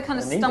once I kind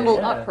of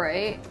stumble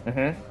upright,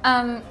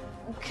 Mm-hmm.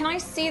 can I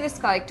see this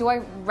guy? Do I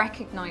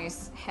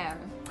recognize him?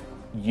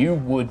 You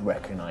would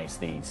recognize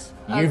these.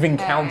 You've Okay.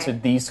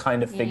 encountered these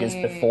kind of figures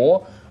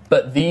before,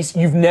 but these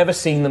you've never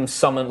seen them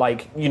summon.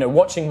 Like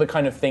watching the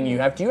kind of thing you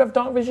have. Do you have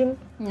dark vision?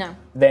 No.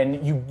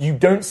 Then you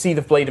don't see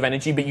the blade of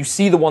energy, but you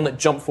see the one that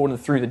jumped forward and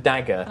threw the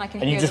dagger, I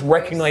can and you hear just the voice.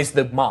 recognize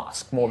the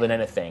mask more than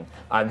anything.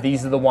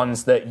 These are the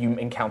ones that you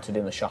encountered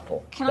in the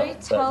shuttle. Can that, I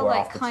that tell, were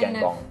like, after kind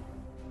of- Tiangong.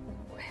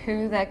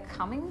 Who they're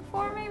coming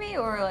for, maybe,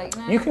 or like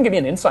no? You can give me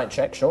an insight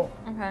check, sure.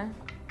 Okay.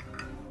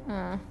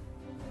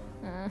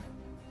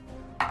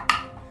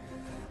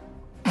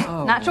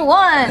 Natural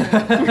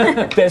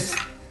one.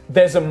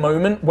 There's a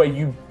moment where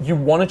you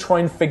want to try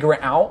and figure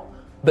it out,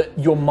 but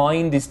your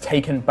mind is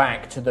taken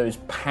back to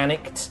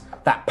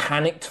that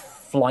panicked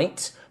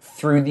flight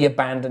through the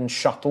abandoned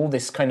shuttle,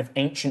 this kind of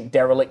ancient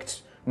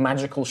derelict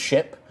magical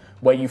ship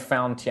where you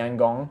found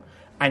Tiangong,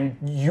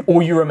 and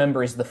all you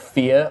remember is the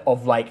fear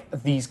of like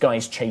these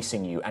guys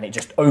chasing you, and it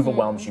just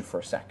overwhelms you for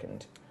a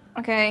second.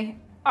 Okay.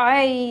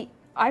 I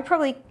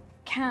probably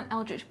can't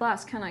Eldritch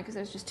Blast, can I? Because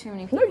there's just too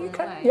many people. No, you in the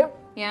can. way. Yeah.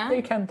 Yeah.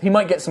 You can. He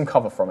might get some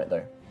cover from it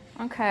though.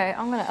 Okay,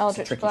 I'm gonna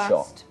Eldritch tricky Blast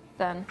shot.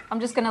 then. I'm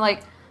just gonna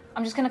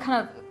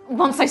kind of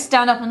once I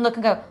stand up and look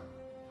and go,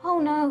 oh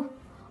no,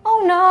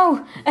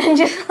 and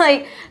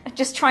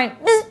just try and.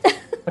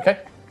 Okay.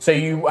 So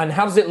and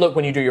how does it look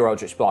when you do your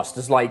Eldritch Blast?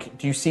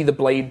 Do you see the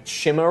blade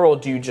shimmer, or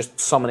do you just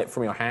summon it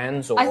from your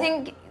hands? Or I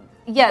think,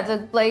 yeah, the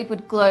blade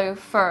would glow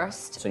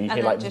first, So you and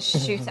hear, then like, just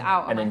shoot it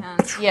out and on my then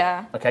hands.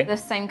 Yeah. Okay. The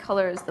same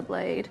color as the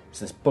blade. it's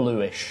this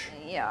bluish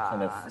Yeah.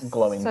 kind of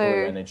glowing so,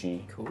 blue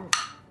energy. Cool.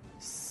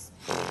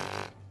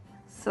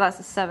 So that's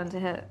a 7 to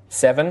hit.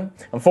 7.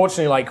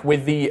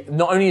 Unfortunately,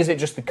 not only is it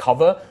just the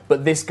cover,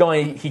 but this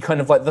guy, he kind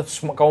of the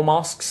skull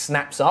mask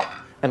snaps up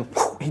and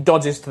he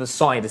dodges to the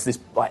side as this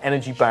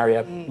energy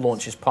barrier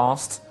launches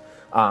past.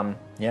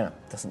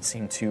 Doesn't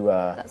seem to.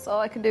 That's all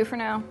I can do for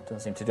now.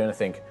 Doesn't seem to do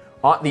anything.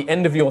 At the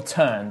end of your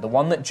turn, the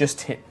one that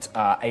just hit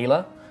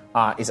Ayla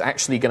is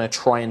actually going to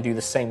try and do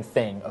the same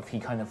thing. He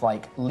kind of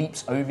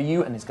leaps over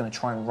you and is going to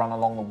try and run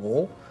along the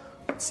wall.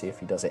 Let's see if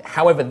he does it.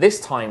 However, this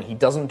time he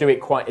doesn't do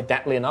it quite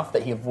adeptly enough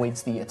that he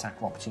avoids the attack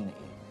of opportunity.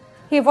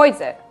 He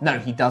avoids it. No,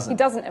 he doesn't. He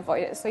doesn't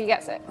avoid it, so he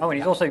gets it. Oh, and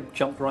he's also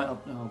jumped right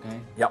up. Oh, okay.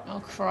 Yep. Oh,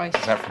 Christ.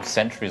 Is that from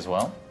Sentry as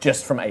well?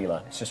 Just from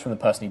Ayla. It's just from the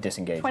person he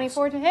disengages.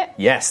 24 to hit.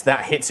 Yes,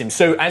 that hits him.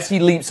 So as he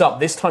leaps up,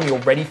 this time you're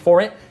ready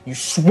for it. You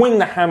swing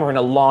the hammer in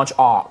a large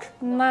arc.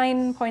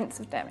 9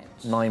 points of damage.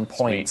 9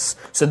 points.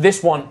 So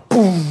this one,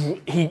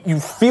 boom, you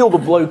feel the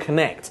blow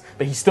connect,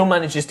 but he still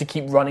manages to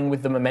keep running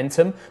with the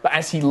momentum. But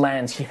as he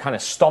lands, he kind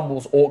of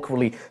stumbles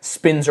awkwardly,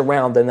 spins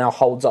around, and now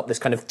holds up this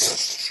kind of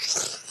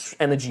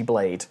energy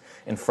blade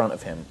in front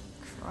of him.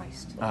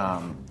 Christ.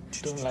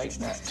 Don't like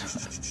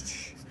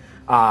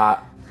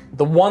that.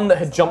 The one that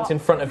had jumped in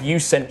front of you,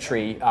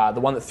 Sentry, the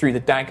one that threw the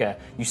dagger,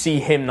 you see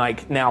him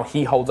now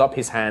he holds up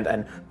his hand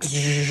and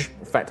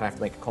in fact I have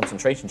to make a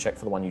concentration check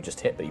for the one you just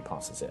hit, but he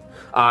passes it.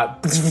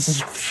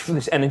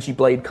 This energy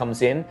blade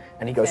comes in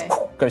and he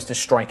goes to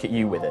strike at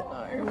you with it.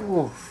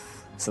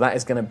 So that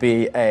is going to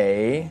be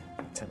a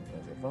 10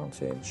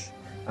 advantage.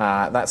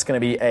 That's going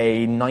to be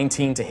a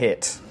 19 to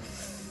hit.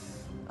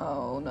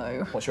 Oh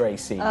no. What's your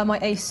AC? My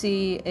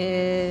AC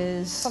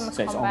is So it's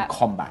on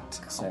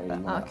combat. So you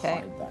want to Okay.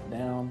 hide that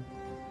down.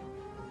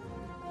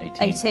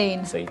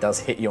 18. So he does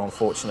hit you,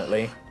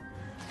 unfortunately.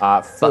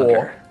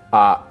 Bugger.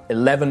 For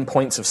 11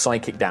 points of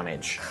psychic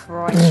damage.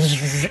 Right.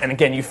 And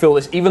again, you feel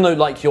this, even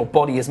though your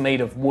body is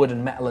made of wood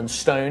and metal and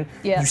stone,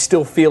 you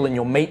still feel in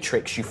your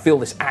matrix, you feel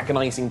this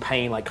agonizing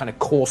pain kind of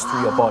course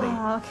through your body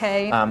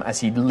Okay. as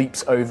he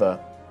leaps over.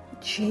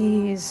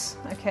 Jeez.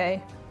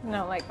 Okay.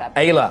 No, like that.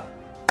 Ayla,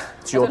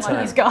 it's your Like turn.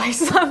 these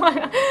guys.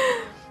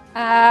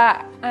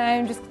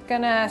 I'm just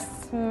gonna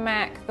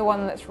smack the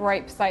one that's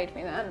right beside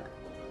me then.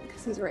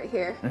 Because he's right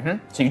here.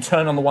 So you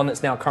turn on the one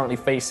that's now currently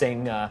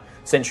facing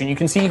Sentry, and you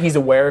can see he's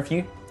aware of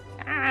you.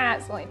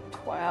 It's only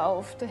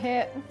 12 to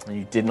hit. And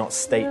you did not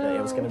state that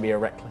it was going to be a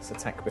reckless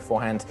attack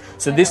beforehand.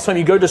 So this time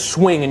you go to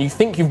swing and you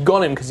think you've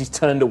got him because he's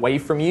turned away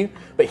from you,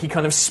 but he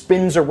kind of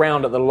spins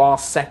around at the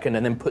last second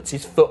and then puts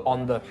his foot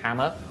on the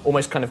hammer,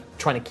 almost kind of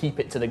trying to keep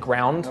it to the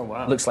ground. Oh,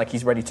 wow. Looks like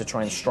he's ready to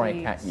try and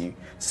strike at you.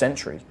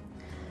 Sentry.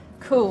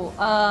 Cool.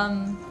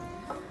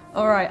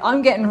 All right.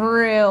 I'm getting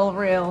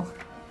real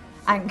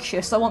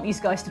anxious. I want these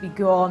guys to be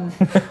gone.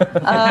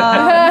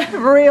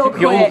 Real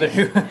quick. You all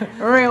do.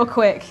 Real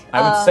quick.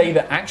 I would say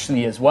that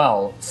actually as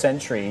well,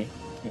 Sentry,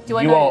 Do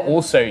I you know are them?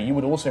 also you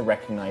would also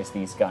recognize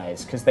these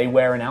guys because they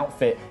wear an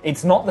outfit.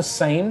 It's not the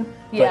same,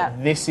 Yeah.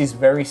 but this is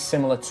very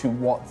similar to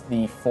what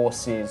the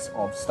forces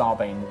of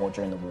Starbane wore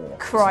during the war.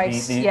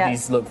 Christ, So yeah.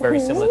 these look very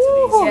similar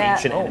to these Yeah.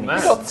 ancient enemies.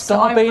 man. So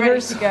I'm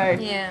ready to go.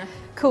 Yeah.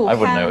 Cool. I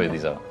wouldn't know who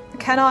these are.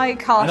 Can I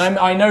cast? And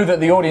I know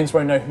that the audience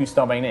won't know who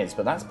Starbane is,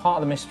 but that's part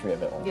of the mystery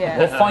of it all. Yeah.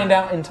 We'll find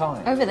out in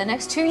time. Over the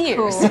next 2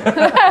 years.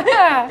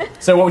 Cool.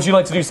 So what would you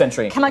like to do,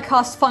 Sentry? Can I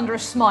cast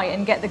Thunderous Smite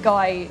and get the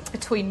guy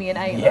between me and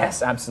Ayla?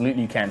 Yes,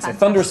 absolutely you can. So Fantastic.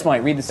 Thunderous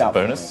Smite, read this out.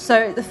 for Bonus. me.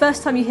 So the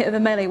first time you hit with a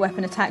melee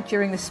weapon attack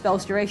during the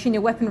spell's duration,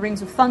 your weapon rings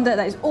with thunder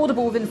that is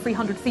audible within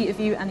 300 feet of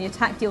you, and the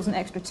attack deals an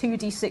extra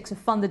 2d6 of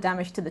thunder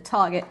damage to the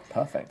target.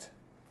 Perfect.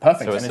 So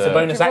And it's it's a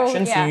bonus Roll,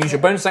 action, so yeah. you use your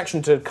bonus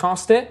action to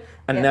cast it,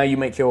 and Yeah. now you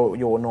make your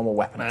normal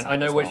weapon Man, attack. I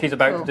know as what well. she's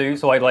about Cool. to do,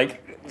 so I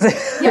like.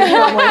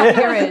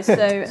 Here it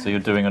is. So you're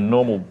doing a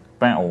normal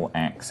battle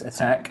axe.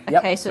 attack.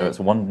 Okay, So so it's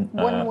one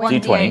One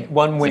d20.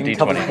 One wing It's a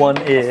covers D20.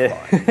 one ear.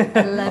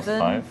 11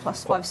 5.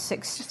 plus 5,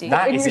 60.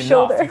 That In is your enough.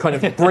 shoulder. You kind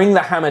of bring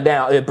the hammer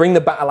down, bring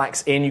the battle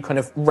axe in. You kind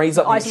of raise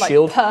up Eyes your like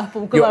shield.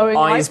 purple, glowing,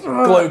 Your eyes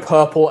like, glow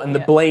purple, and the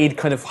Yeah. blade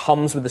kind of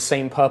hums with the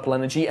same purple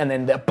energy. And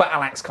then the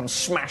battle axe comes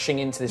smashing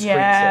into this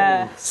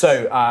Yeah. creature.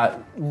 So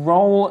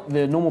roll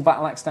the normal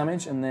battle axe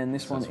damage, and then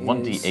this one It's is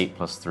 1d8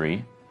 plus 3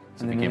 to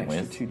and then begin an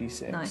extra with.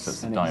 2d6. Nice. So it's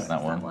the And die it's-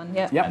 of that one.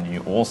 Yeah. Yep. And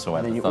you also add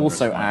And then the you Thunderous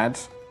also Smite. add.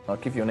 I'll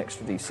give you an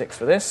extra d6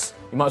 for this.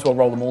 You might as well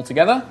roll them all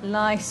together,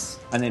 Nice.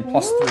 and then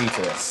plus 3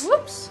 to this.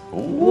 Whoops. Ooh.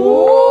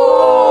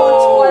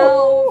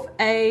 12,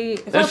 a...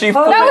 Does she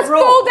That was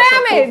full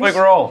damage! Quick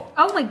roll.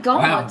 Oh my god.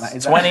 Wow, that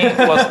is 20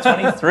 plus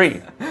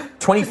 23.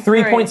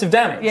 23 points of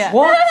damage. Yeah.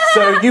 What?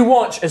 So you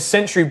watch as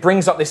Sentry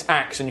brings up this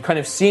axe, and you're kind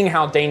of seeing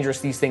how dangerous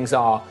these things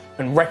are,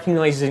 and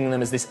recognizing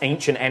them as this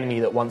ancient enemy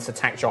that once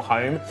attacked your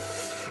home.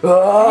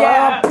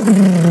 Yeah.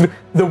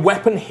 The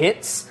weapon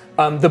hits.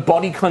 The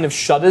body kind of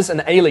shudders,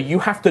 and Ayla, you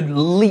have to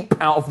leap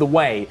out of the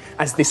way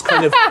as this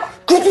kind of,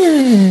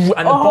 and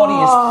the body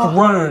is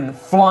thrown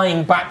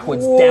flying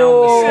backwards down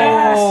the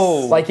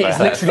stairs. Like it's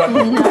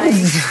literally like.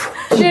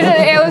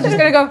 It was just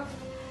gonna go,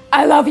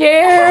 I love you!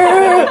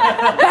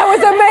 That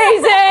was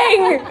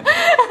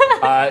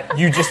amazing!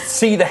 You just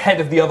see the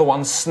head of the other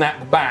one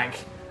snap back,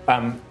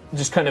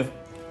 just kind of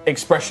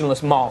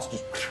expressionless mask,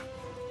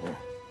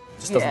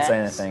 just doesn't say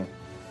Yes. anything.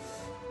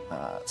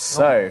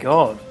 So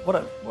God, what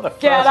a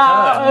Get first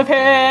out turn. of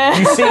here!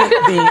 you see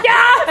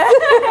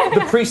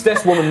the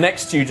priestess woman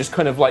next to you just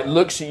kind of like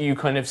looks at you,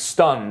 kind of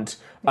stunned,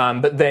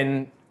 but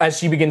then. As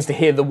she begins to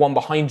hear the one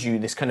behind you,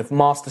 this kind of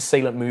master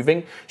assailant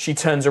moving, she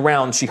turns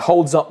around, she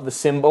holds up the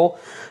symbol,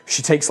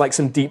 she takes like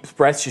some deep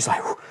breaths, she's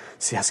like,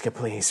 Siaska,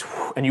 please.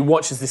 And you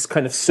watch as this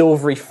kind of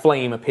silvery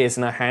flame appears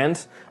in her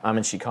hand,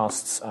 and she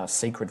casts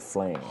Sacred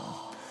Flame.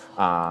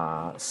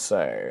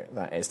 So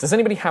that is. Does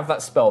anybody have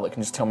that spell that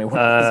can just tell me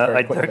what it is very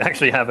I quickly? don't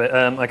actually have it.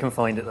 I can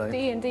find it though.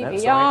 D&D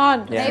That's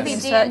Beyond. right. Yeah. Maybe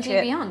Search D&D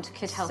it. Beyond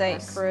could help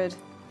us. Sacred.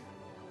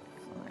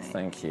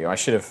 Thank you. I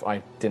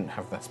didn't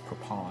have that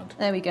prepared.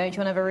 There we go. Do you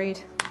want to have a read?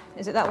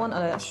 Is it that one? Oh,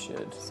 no, that's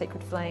Should.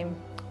 Sacred Flame.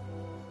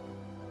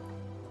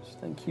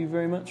 Thank you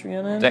very much,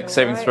 Rhiannon. Dex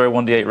saving throw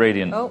 1d8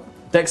 radiant. Oh,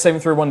 Dex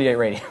saving through 1d8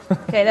 radiant.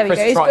 okay, there we Chris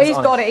go. tries He's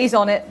on got it. it. He's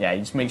on it. Yeah,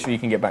 you just make sure you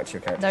can get back to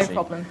your character No sheet.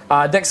 problem.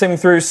 Dex saving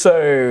through,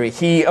 so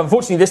he,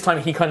 unfortunately this time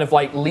he kind of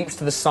like leaps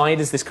to the side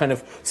as this kind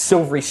of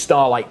silvery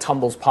starlight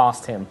tumbles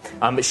past him.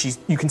 But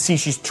you can see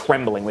she's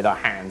trembling with her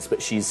hands,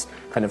 but she's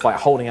kind of like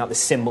holding out this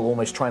symbol,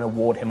 almost trying to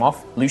ward him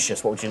off.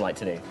 Lucius, what would you like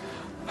to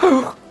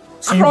do?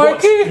 So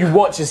you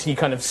watch as he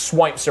kind of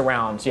swipes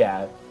around,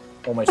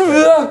 almost.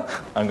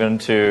 I'm going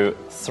to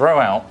throw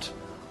out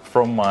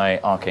from my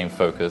arcane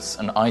focus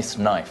an ice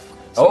knife.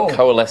 So Oh. it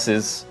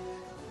coalesces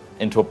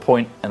into a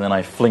point, and then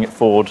I fling it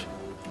forward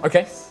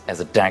Okay. as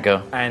a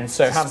dagger. And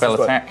so how does Spell this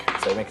work?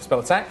 attack. So make a spell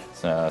attack.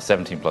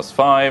 17 plus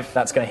 5,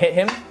 That's going to hit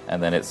him.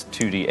 and then it's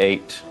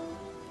 2d8.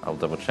 I'll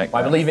double check.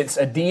 I that. believe it's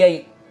a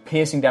D8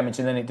 piercing damage,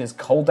 and then it does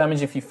cold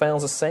damage if he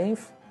fails a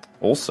save.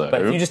 Also,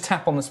 But if you just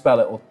tap on the spell,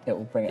 it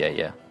will bring it.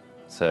 yeah.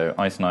 So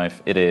ice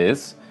knife, it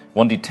is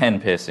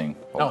 1d10 piercing.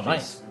 Oh,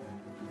 Apologies.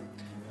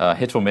 nice.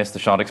 Hit or miss, the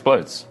shard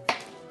explodes.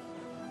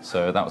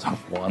 So that was a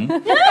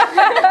 1.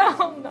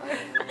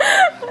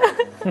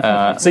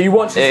 So you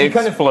watch this, It you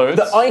kind of explodes.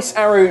 the ice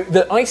arrow,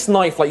 the ice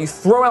knife, like you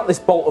throw out this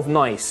bolt of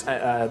nice,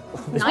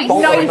 this Nice.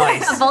 bolt of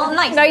Nice.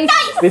 ice, Nice.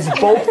 this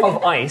bolt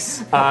of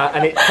ice,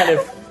 and it kind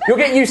of you'll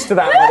get used to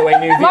that by the way,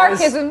 new viewers.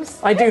 Markisms.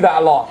 I do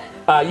that a lot.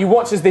 You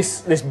watch as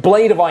this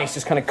blade of ice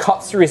just kind of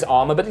cuts through his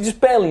armor, but it just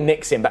barely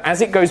nicks him. But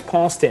as it goes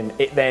past him,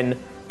 it then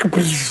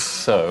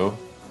So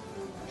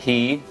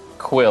he,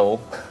 Quill,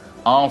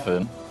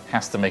 Arvin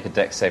has to make a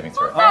dex saving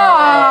throw.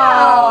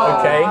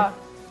 okay.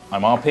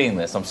 I'm RPing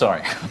this, I'm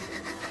sorry.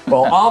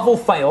 Well, Arvel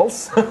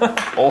fails.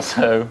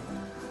 Also,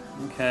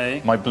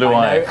 Okay. my blue I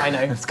eye know, I know.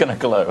 it's going to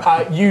glow.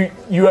 You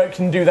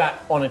can do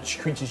that on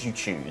creatures you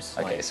choose.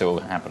 Okay, so it will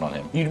happen on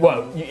him.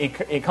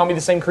 It can't be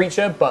the same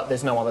creature, but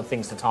there's no other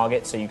things to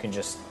target, so you can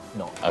just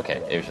not.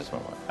 Okay, it was just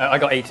one way. I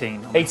got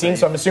 18. on the 18, save.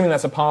 so I'm assuming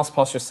that's a pass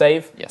your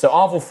save. Yes. So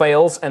Arvel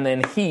fails, and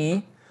then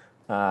he,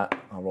 I'll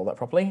roll that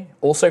properly,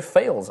 also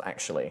fails,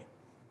 actually.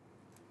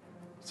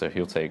 So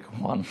he'll take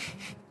 1.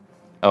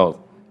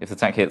 Oh, if the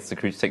attack hits, the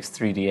creature takes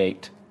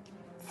 3d8.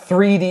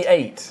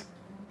 3d8.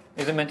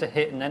 Is it meant to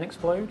hit and then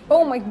explode?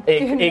 Oh my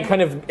goodness. It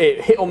kind of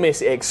hit or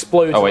miss. It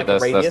explodes. Oh wait,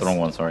 like that's the wrong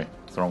one. Sorry,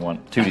 it's the wrong one.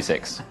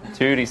 2d6.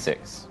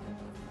 2d6.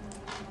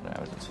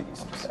 Now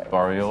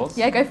borrow yours.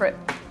 Yeah, go for it.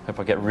 Hope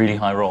I get really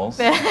high rolls.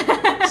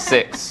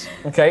 6.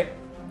 Okay.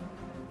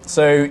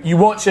 So you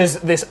watch as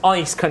this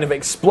ice kind of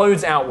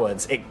explodes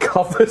outwards. It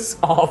covers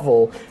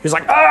Arvel, who's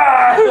like,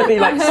 ah! And he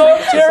like, so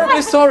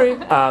terribly sorry.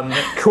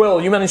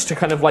 Quill, you managed to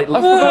kind of like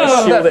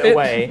shield it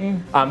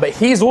away, but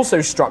he's also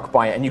struck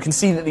by it, and you can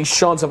see that these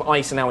shards of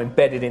ice are now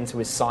embedded into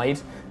his side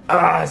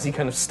as he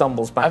kind of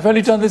stumbles back. I've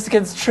only done this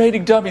against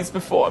trading dummies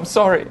before. I'm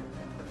sorry.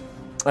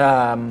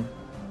 Yeah,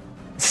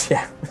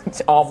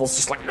 Arvel's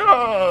just like,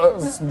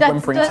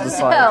 whimpering to the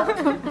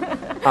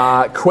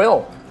side.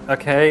 Quill.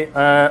 Okay,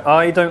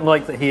 I don't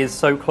like that he is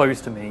so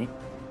close to me,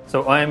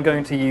 so I am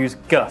going to use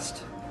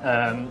Gust.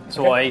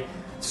 So I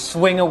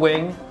swing a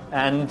wing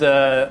and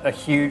a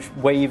huge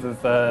wave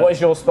of... What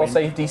is your spell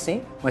save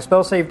DC? My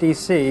spell save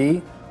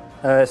DC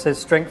says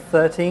Strength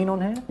 13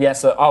 on here. Yeah,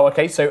 so,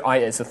 okay, so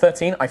it's a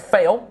 13. I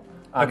fail.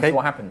 Okay. So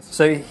what happens?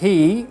 So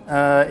he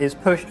is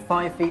pushed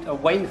 5 feet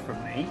away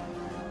from me,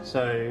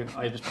 so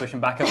I just push him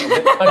back up a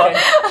bit. Okay.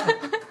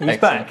 He's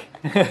back.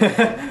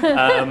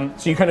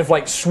 So you kind of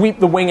like sweep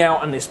the wing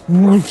out and this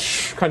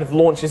whoosh kind of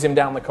launches him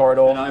down the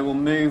corridor. And I will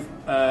move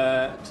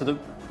to the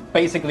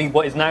basically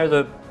what is now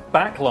the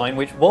back line,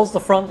 which was the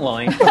front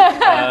line.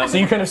 So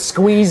you kind of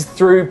squeeze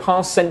through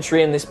past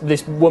Sentry and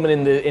this woman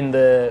in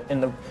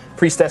the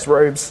priestess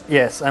robes.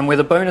 Yes, and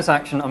with a bonus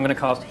action, I'm going to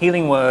cast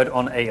Healing Word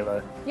on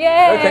Ayla.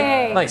 Yay!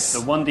 Okay, nice.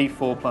 So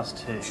 1d4 plus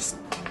 2.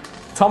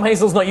 Tom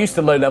Hazel's not used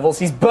to low levels.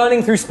 He's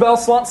burning through spell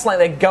slots like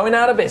they're going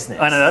out of business.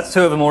 I know, that's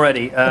 2 of them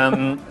already.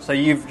 So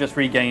you've just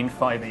regained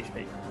 5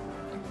 HP.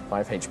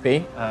 5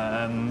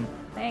 HP.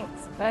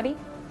 Thanks, buddy.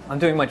 I'm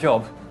doing my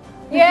job.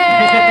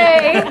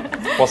 Yay!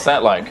 What's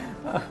that like?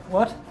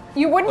 What?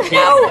 You wouldn't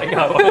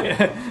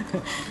know.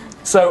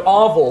 So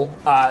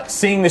Arvel,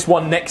 seeing this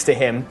one next to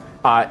him,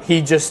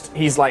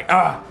 he's like,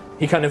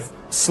 he kind of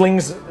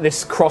slings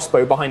this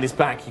crossbow behind his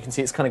back. You can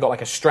see it's kind of got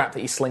like a strap that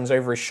he slings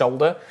over his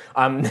shoulder.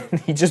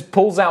 He just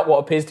pulls out what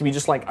appears to be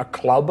just like a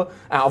club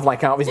out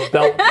of his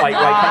belt, kind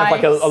of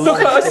like a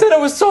Look, I said I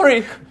was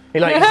sorry.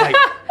 he's like,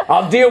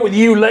 I'll deal with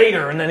you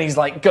later, and then he's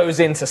like goes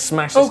in to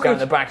smash this guy in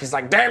the back. He's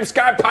like, damn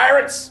sky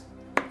pirates!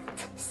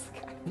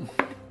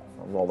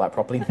 I'll roll that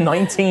properly.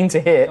 19 to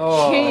hit.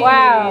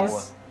 Wow.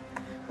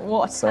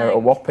 What? So a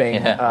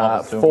whopping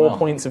 4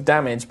 points of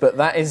damage, but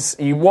that is,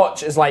 you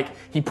watch as like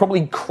he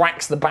probably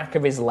cracks the back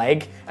of his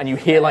leg, and you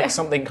hear like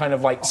something kind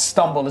of like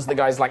stumble as the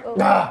guy's like,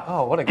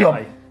 Oh, what a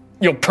guy.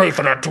 you'll pay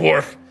for that,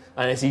 dwarf.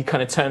 And as he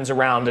kind of turns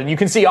around, and you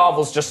can see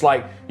Arvel's just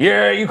like,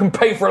 yeah, you can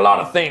pay for a lot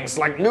of things,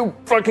 like new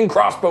fucking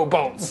crossbow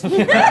bolts.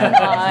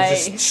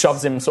 Nice. Just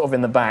shoves him sort of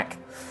in the back.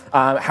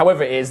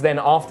 However, it is then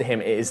after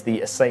him, it is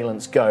the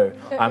assailant's go.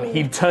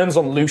 He turns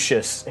on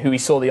Lucius, who he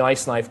saw the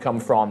ice knife come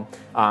from.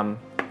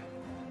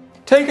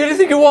 Take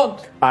anything you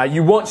want.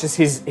 You watch as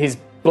his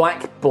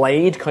black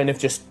blade kind of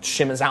just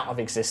shimmers out of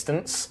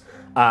existence.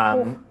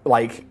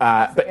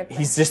 But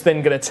he's just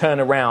then going to turn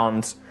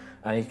around,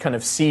 and he kind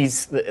of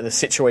sees that the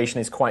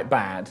situation is quite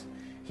bad.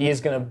 He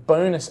is going to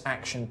bonus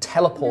action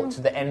teleport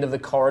to the end of the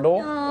corridor.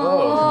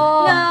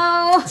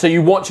 No. So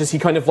you watch as he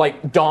kind of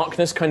like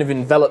darkness kind of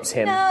envelops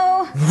him.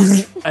 No.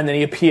 And then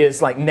he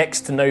appears like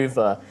next to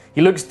Nova. He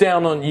looks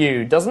down on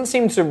you, doesn't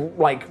seem to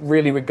like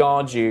really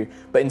regard you,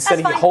 but instead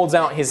That's he fine. holds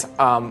out his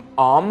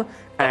arm,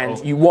 and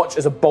you watch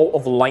as a bolt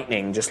of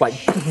lightning just like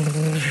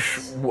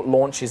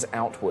launches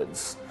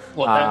outwards.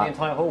 What, down the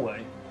entire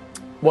hallway?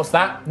 What's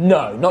that?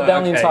 No, not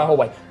down the okay. entire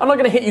hallway. I'm not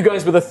going to hit you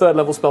guys with a 3rd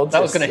level spell.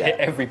 That was going to yet.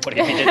 hit everybody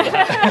if he did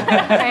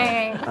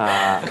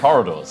that.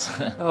 Corridors.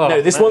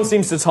 No, this one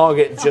seems to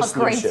target just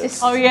greatest.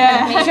 Lucius. Oh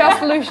yeah.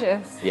 Just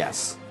Lucius.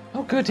 Yes.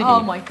 Oh, goody. Oh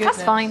my goodness.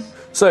 That's fine.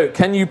 So,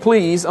 can you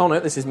please... Oh, no,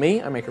 this is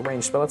me. I make a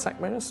ranged spell attack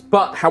bonus.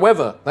 But,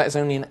 however, that is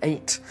only an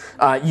 8.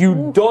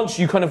 You dodge,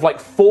 you kind of, like,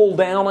 fall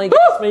down, I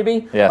guess,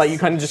 maybe? Yes. Like, you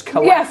kind of just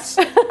collapse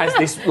as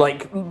this,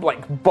 like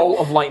bolt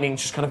of lightning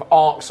just kind of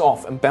arcs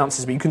off and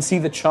bounces. But you can see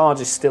the charge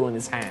is still in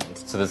his hand.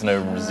 So there's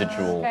no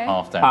residual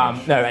half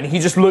damage. No, and he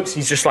just looks,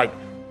 he's just like,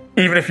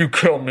 even if you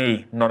kill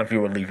me, none of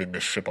you are leaving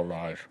this ship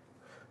alive.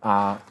 Do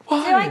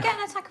I get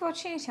an attack of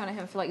opportunity on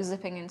him for like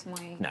zipping into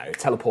my... No,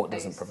 teleport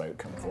doesn't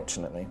provoke,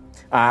 unfortunately.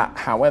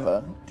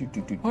 However...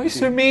 Why are you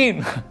so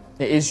mean?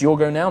 It is your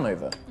go now,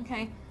 Nova.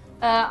 Okay.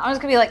 I'm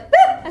just going to be like,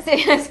 I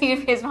see he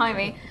appears behind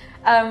me.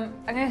 I'm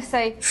going to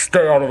say,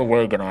 Stay out of the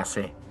way,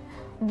 Ganassi.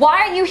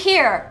 why are you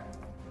here?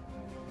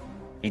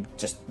 He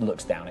just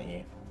looks down at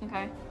you.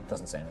 Okay.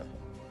 Doesn't say anything.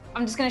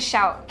 I'm just going to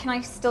shout. Can I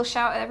still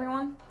shout at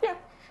everyone? Yeah.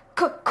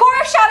 Court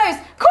of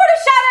Shadows! Court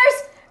of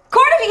Shadows!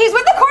 He's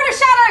with the Court of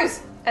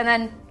Shadows! And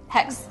then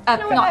Hex.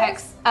 Not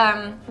Hex.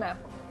 No.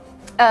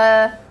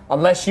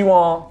 Unless you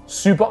are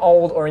super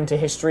old or into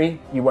history,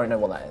 you won't know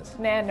what that is.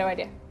 Nah, no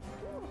idea.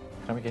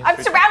 I'm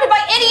surrounded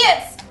by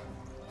idiots!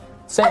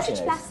 Sentry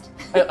Eldritch knows. Blast.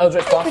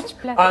 Eldritch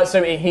Blast. Blast.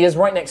 So he is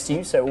right next to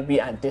you, so it will be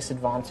at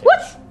disadvantage.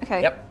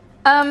 Okay. Yep.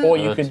 Or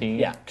you 13.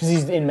 could, because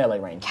he's in melee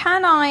range.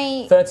 Can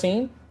I?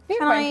 13. You're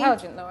Can quite I-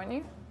 intelligent, though, aren't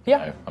you?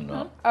 Yeah. No, I'm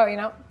not. Oh,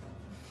 you're not.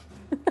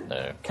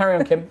 No. Carry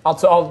on, Kim.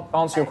 I'll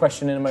answer your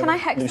question in a moment. Can I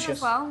hex him Lucius.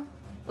 as well?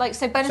 Like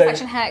so, bonus So-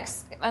 action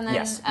hex, and then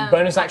Yes.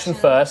 Bonus action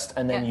first,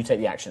 and then Yeah. you take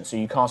the action. So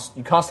you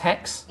cast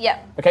hex. Yeah.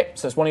 Okay.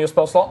 So it's one of your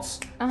spell slots.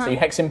 So you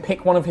hex him.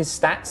 Pick one of his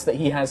stats that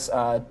he has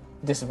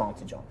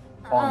disadvantage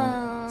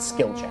on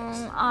skill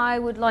checks. I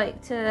would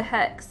like to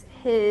hex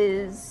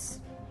his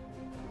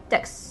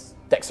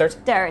Dexterity.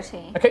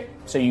 dexterity. Okay,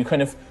 so you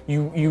kind of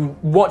you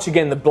watch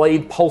again. The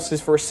blade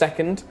pulses for a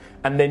second,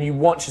 and then you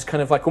watch as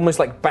kind of like almost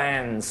like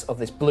bands of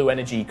this blue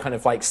energy kind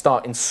of like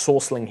start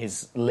ensorceling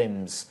his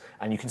limbs,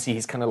 and you can see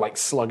he's kind of like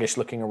sluggish,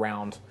 looking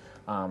around.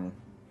 And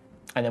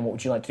then, what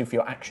would you like to do for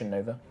your action,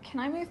 Nova? Can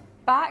I move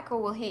back,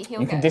 or will he?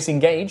 He'll You can go?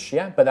 disengage,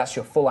 yeah, but that's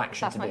your full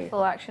action That's to my do.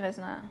 full action,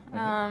 isn't it?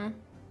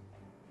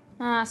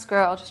 Screw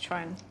it. I'll just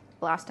try and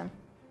blast him.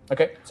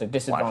 Okay, so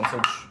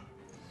disadvantage.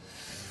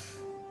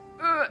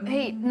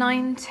 8,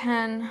 9,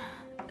 10,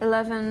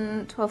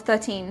 11, 12,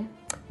 13.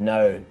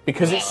 No,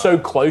 because it's so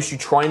close. You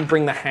try and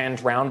bring the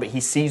hand round, but he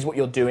sees what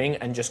you're doing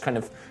and just kind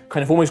of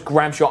almost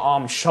grabs your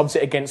arm, shoves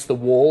it against the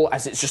wall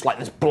as it's just like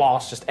this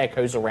blast just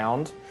echoes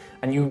around,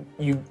 and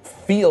you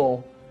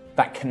feel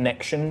that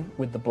connection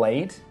with the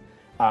blade,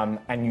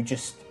 and you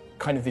just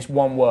kind of this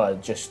one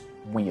word just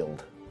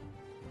wield.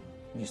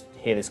 You just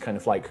hear this kind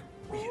of like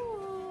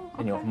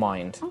in your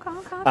mind.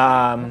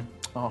 Okay.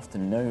 After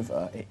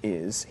Nova,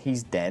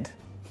 he's dead.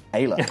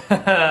 Ayla.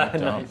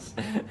 Nice.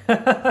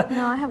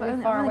 No, I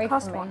haven't. far I've only away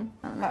cast from me.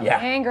 one. Yeah,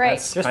 Angry.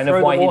 that's Just kind throw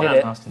of the why he warhammer. did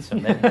it. Casting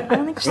some men. I've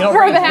only cast. You're not,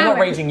 Throw the you're not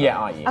hammer. raging yet,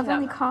 are you? I've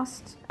only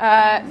cast.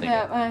 I've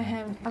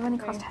I've only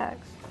cast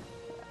hex.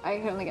 I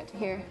can only get to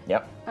here.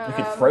 Yep. You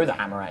could throw the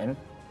hammer at him.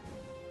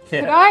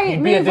 Could I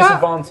You'd be at move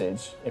up?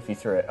 disadvantage if you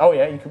threw it. Oh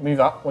yeah, you could move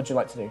up. What'd you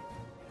like to do?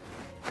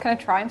 Can I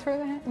try and throw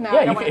the hammer? No, Yeah,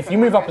 I you don't can- want if to you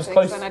throw move the up hammer, as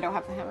actually, 'cause close- then I don't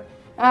have the hammer.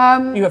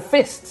 You have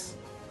fists.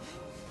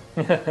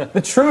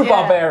 The true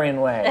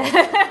barbarian way.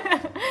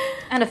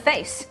 And a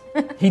face.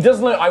 He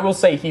does look, I will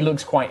say, he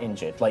looks quite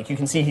injured. Like, you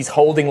can see he's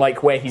holding,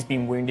 like, where he's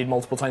been wounded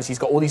multiple times. He's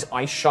got all these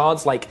ice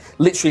shards, like,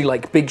 literally,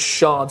 like, big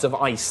shards of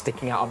ice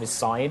sticking out of his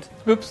side.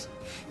 Oops.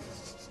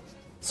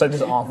 So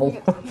does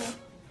Arvel.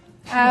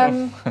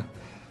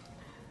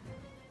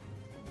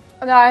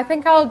 No, I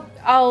think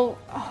I'll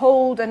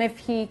hold, and if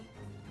he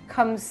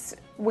comes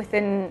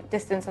within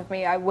distance of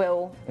me, I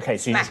will Okay,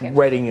 so you're Smack just him.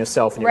 reading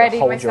yourself and you're going ready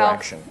to hold your myself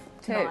action.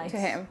 to Nice.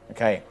 hit him.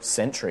 Okay,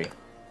 sentry.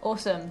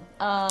 Awesome.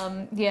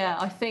 Yeah,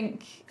 I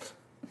think.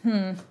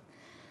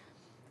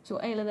 So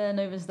Ayla there,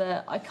 Nova's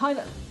there. I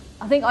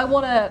think I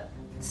want to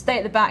stay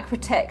at the back,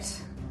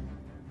 protect,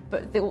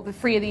 but the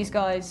three of these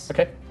guys.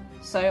 Okay.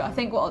 So I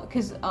think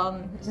because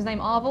is his name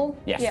Arvel?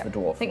 Yes, Yeah. the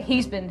dwarf. I think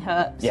he's been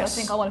hurt. So Yes. I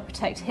think I want to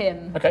protect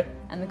him. Okay.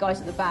 And the guys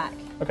at the back.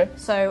 Okay.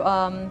 So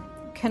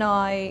can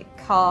I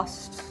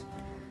cast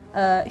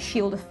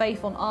Shield of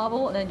Faith on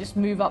Arvel and then just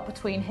move up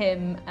between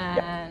him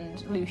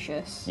and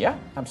Lucius? Yeah,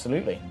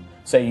 absolutely.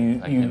 So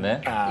you in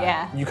there?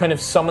 Yeah. you kind of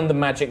summon the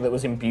magic that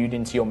was imbued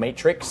into your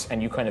matrix,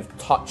 and you kind of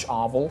touch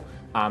Arvel,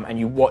 and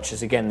you watch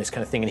as again this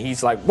kind of thing, and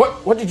he's like,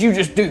 "What did you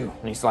just do?"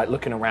 And he's like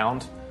looking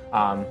around,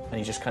 and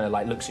he just kind of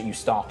like looks at you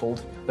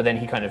startled, but then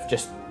he kind of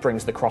just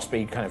brings the crossbow,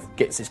 he kind of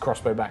gets his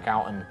crossbow back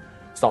out and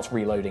starts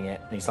reloading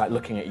it, and he's like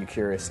looking at you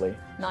curiously.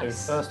 Nice.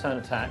 So first turn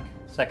attack,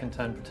 second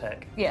turn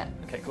protect. Yeah.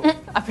 Okay, cool.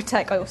 I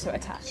protect, I also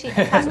attack.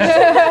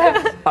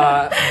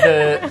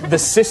 The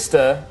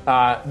sister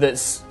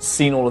that's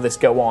seen all of this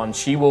go on,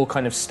 she will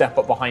kind of step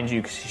up behind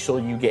you because she saw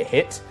you get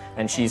hit,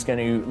 and she's going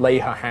to lay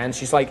her hand.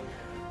 She's like,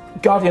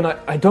 "Guardian,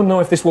 I don't know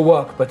if this will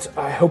work, but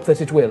I hope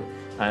that it will."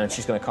 And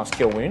she's going to cast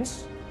Cure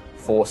Wounds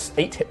for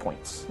 8 hit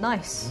points.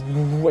 Nice.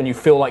 When you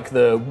feel like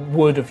the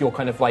wood of your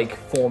kind of like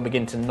form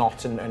begin to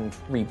knot and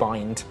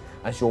rebind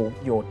as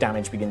your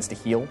damage begins to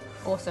heal.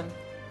 Awesome.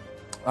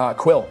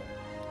 Quill.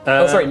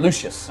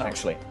 Lucius,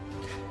 actually.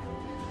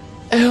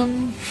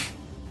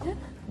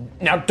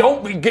 Now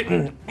don't be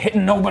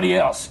hitting nobody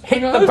else.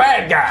 Hit the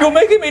bad guy. You're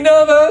making me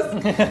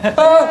nervous!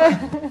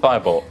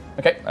 Firebolt.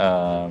 Okay.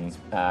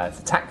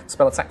 Attack.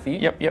 Spell attack for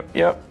you.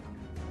 Yep.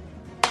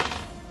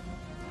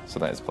 So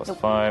that is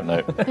 +5.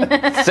 No.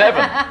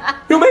 7.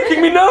 You're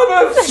making me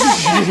nervous.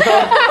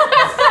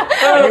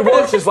 And you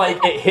watch as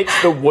like it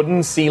hits the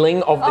wooden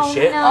ceiling of the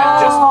ship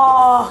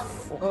and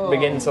just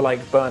begin to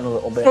like burn a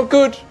little bit. Not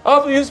good.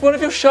 I'll use one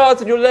of your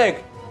shards in your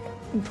leg.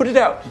 And put it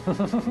out.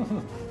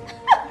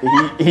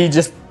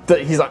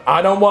 He's like,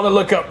 "I don't want to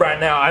look up right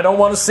now. I don't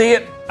want to see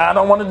it. I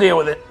don't want to deal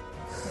with it."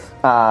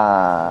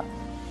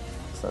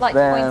 Like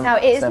to point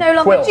out, it is no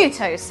longer Quill.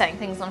 Juto setting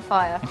things on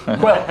fire.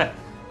 Quill.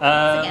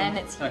 Again,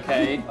 it's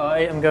Okay, I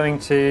am going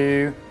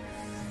to.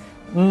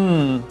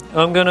 I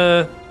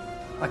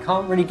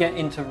can't really get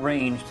into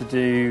range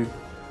to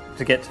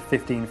get to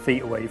 15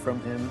 feet away from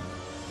him.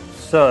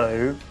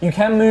 So You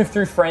can move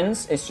through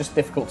friends. It's just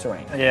difficult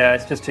terrain. yeah,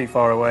 it's just too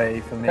far away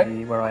for me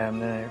Okay. where I am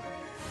now.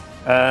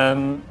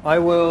 I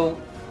will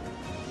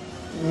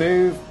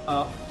move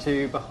up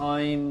to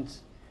behind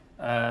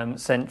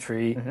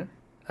Sentry,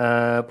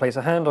 place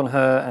a hand on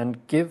her,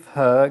 and give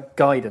her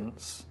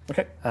guidance.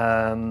 Okay.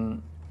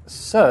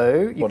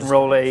 So you can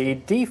roll a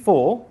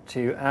d4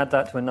 to add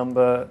that to a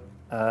number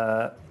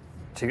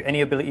to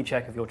any ability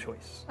check of your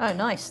choice. Oh,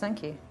 nice.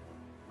 Thank you.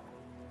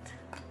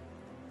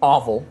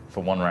 Arvel.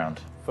 For 1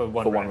 round. For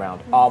one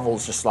round.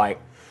 Arvel's just like...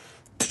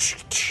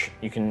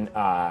 You can...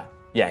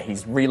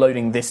 he's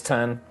reloading this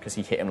turn because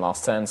he hit him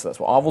last turn, so that's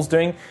what Arvel's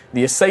doing.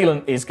 The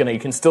assailant is going to... You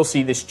can still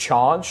see this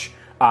charge.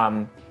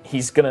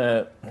 He's going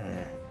to...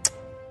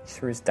 He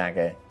threw his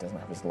dagger. He doesn't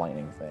have his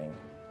lightning thing.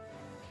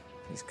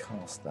 He's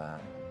cast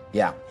that.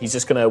 Yeah, he's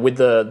just going to... With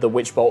the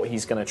Witch Bolt,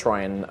 he's going to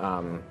try and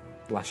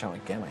lash out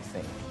again, I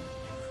think.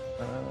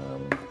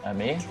 And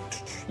me?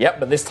 Yep,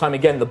 but this time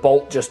again, the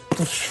bolt just...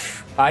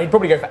 he'd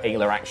probably go for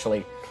Ayla,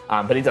 actually.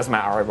 But it doesn't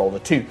matter, I rolled a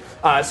 2.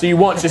 So you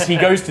watch as he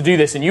goes to do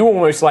this, and you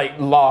almost like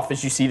laugh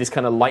as you see this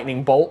kind of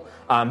lightning bolt,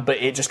 but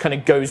it just kind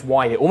of goes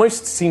wide. It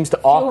almost seems to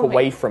arc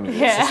away from you.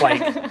 It's just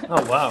like...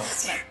 Oh, wow.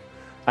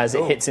 As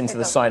it hits into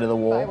the side of the I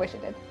wall. wish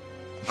it did.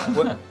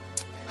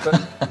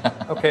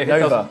 Okay,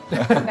 Nova.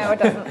 No, it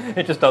doesn't.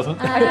 It just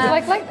doesn't. I just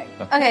like lightning.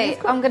 Okay,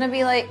 I'm gonna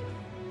be like,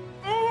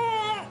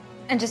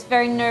 and just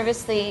very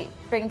nervously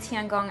bring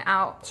Tiangong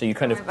out. So you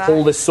kind of from my pull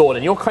back. this sword,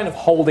 and you're kind of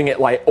holding it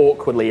like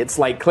awkwardly. It's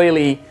like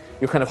clearly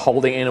you're kind of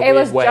holding it in a It weird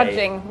was way.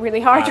 judging really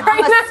hard right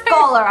I'm a now.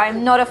 scholar.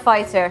 I'm not a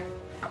fighter.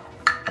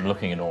 I'm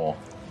looking in awe.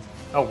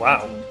 Oh,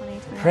 wow.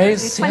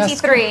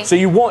 23. So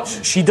you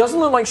watch, she doesn't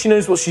look like she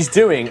knows what she's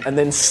doing, and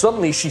then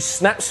suddenly she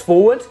snaps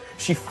forward,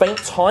 she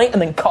feints high,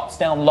 and then cuts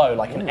down low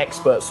like an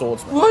expert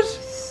swordsman. What?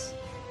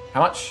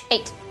 How much?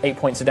 8. 8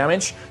 points of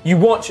damage. You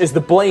watch as the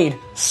blade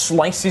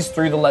slices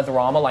through the leather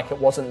armor like it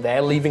wasn't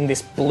there, leaving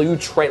this blue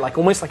trail, like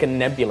almost like a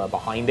nebula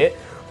behind it.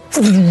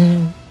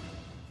 And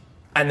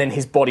then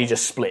his body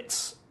just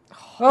splits.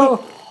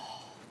 Oh.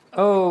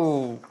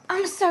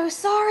 I'm so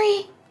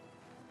sorry.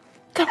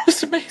 That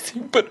was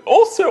amazing, but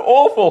also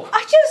awful.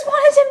 I just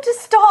wanted him to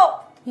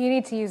stop. You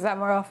need to use that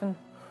more often.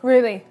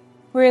 Really.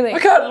 Really. I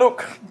can't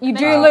look. You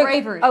do look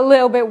bravery. a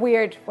little bit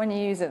weird when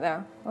you use it,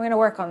 though. I'm going to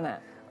work on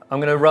that. I'm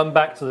going to run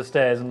back to the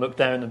stairs and look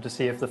down them to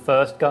see if the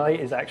first guy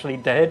is actually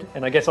dead,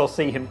 and I guess I'll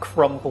see him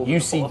crumple. to You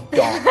the see floor.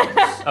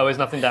 darkness. Oh, there's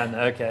nothing down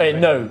there. Okay.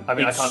 No, I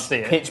mean, I it's can't see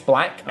it. pitch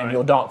black, and Alright.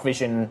 your dark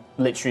vision,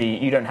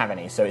 literally, you don't have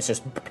any, so it's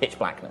just pitch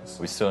blackness.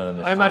 We're still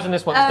in I imagine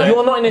this one's You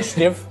are dead. not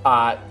initiative.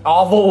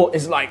 Arvel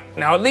is like,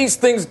 now are these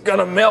things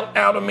gonna melt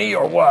out of me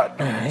or what?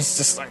 He's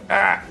just like,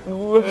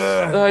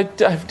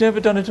 I've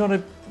never done it on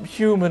a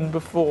human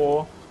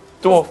before.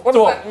 Dwarf, what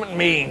does that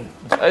mean?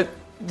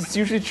 It's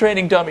usually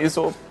training dummies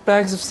or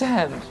bags of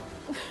sand.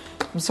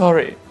 I'm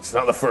sorry. It's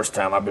not the first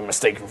time I've been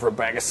mistaken for a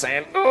bag of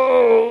sand.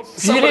 Oh,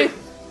 somebody,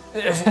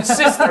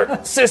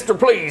 sister,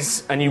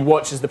 please. And you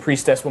watch as the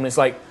priestess woman is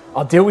like,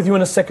 I'll deal with you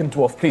in a second,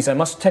 dwarf. Please, I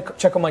must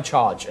check on my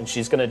charge. And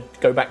she's gonna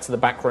go back to the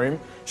back room.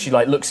 She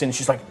like looks in.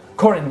 She's like,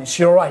 Corin, is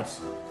she all right?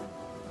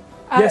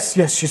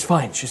 Yes, she's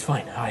fine. She's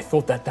fine. I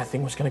thought that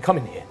thing was gonna come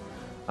in here.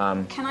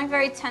 Can I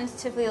very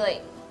tentatively,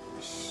 like,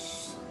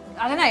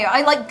 I don't know,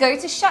 I like go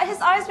to shut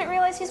his eyes but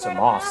realize he's It's a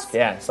wearing mask.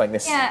 Yeah, it's like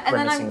this. Yeah, and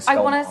then grimacing I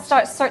skull want to mask.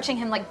 start searching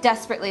him like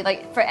desperately,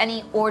 like for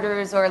any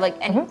orders or like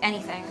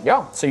anything.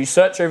 Yeah, so you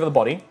search over the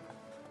body,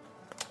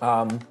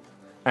 and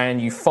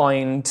you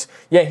find,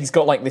 he's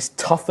got like this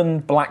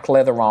toughened black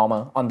leather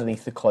armor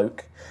underneath the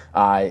cloak,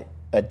 a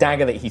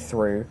dagger that he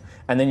threw,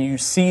 and then you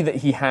see that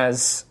he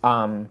has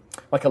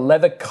like a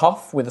leather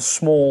cuff with a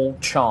small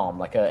charm,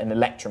 like an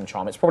electrum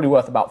charm. It's probably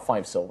worth about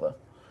 5 silver.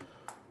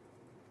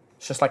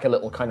 It's just like a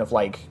little kind of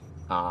like,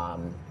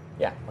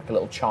 like a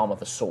little charm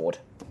of a sword.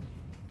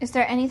 Is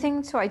there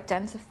anything to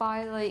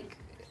identify, like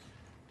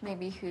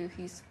maybe who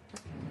he's?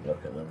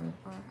 Look at them.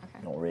 Or,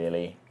 okay. Not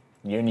really.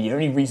 The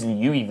only reason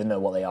you even know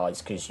what they are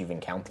is because you've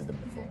encountered them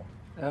before.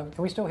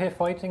 Can we still hear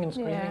fighting and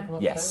screaming? Yeah. From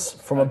upstairs? Yes,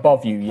 from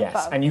above you, yes.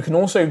 Above. And you can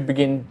also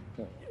begin...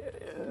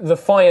 The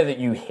fire that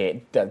you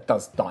hit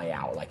does die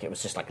out. Like, it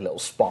was just like a little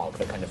spark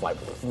that kind of like...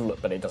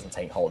 But it doesn't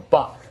take hold.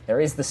 But there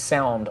is the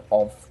sound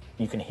of...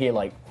 You can hear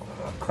like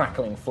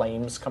crackling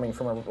flames coming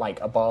from like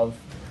above.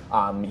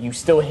 You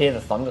still hear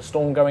the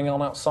thunderstorm going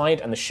on outside,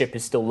 and the ship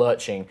is still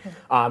lurching.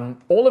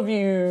 All of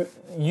you're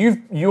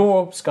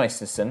Sky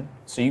Citizen,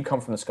 so you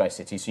come from the Sky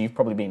City, so you've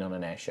probably been on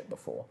an airship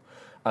before.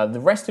 The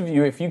rest of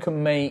you, if you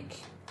can make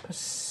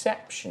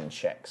perception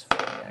checks for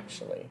me,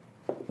 actually.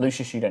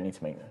 Lucius, you don't need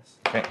to make this.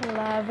 Okay.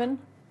 11.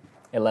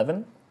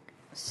 11,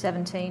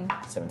 17.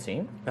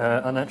 17,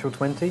 Unnatural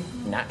 20.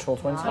 natural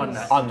 20,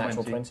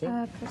 Unnatural 20.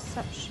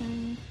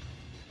 Perception.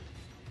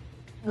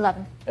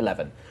 11.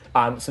 11.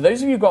 So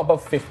those of you who got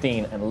above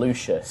 15 and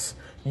Lucius,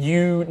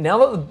 now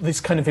that this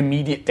kind of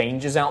immediate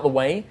danger's out of the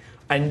way,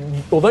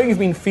 and although you've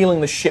been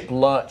feeling the ship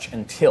lurch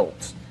and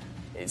tilt,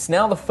 it's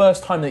now the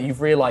first time that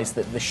you've realized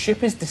that the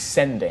ship is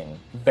descending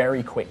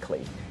very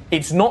quickly.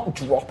 It's not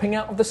dropping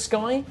out of the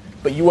sky,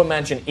 but you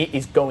imagine it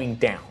is going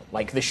down.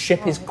 Like the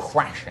ship is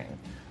crashing.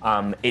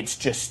 It's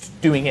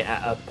just doing it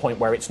at a point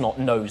where it's not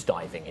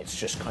nosediving. It's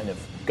just kind of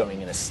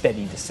going in a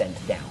steady descent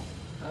down.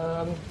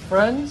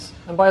 Friends,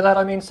 and by that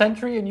I mean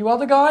Sentry and you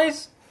other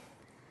guys.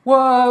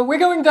 Well, we're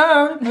going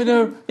down. I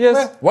know.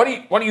 Yes. What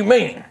do you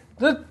mean?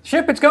 The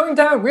ship, it's going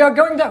down. We are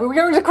going down. We're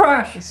going to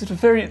crash. It's a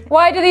very.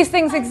 Why do these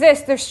things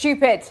exist? They're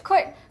stupid.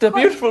 They're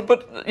beautiful,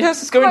 but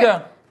yes, it's going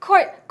down.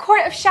 Court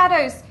of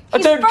Shadows. I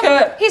don't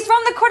care. He's from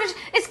the Court of...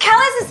 It's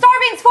Callus and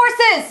Starbane's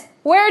forces!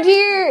 Where do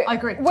you... I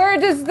agree. Where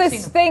does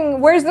this thing...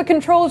 Where's the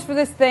controls for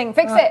this thing?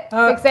 Fix it.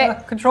 Fix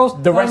it.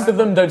 Controls. The rest of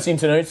them don't seem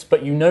to notice,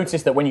 but you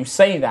notice that when you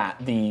say that,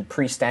 the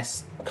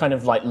priestess kind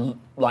of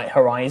like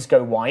her eyes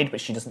go wide,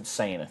 but she doesn't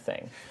say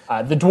anything.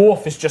 The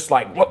dwarf is just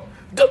like, well,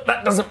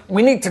 that doesn't...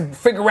 We need to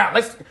figure out...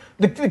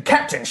 The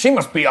captain, she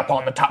must be up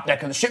on the top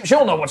deck of the ship.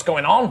 She'll know what's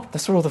going on.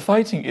 That's where all the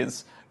fighting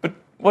is. But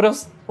what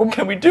else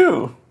can we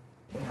do?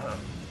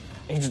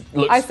 He just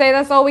looks... I say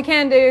that's all we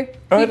can do.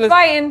 Keep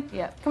fighting.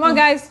 Yeah. Come on,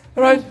 guys.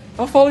 All right,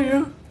 I'll follow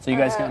you. So you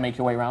guys gonna make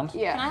your way around?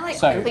 Yeah. Can I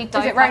So- quickly Is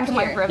dive it back round to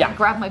my here? room Yeah. and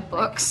grab my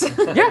books?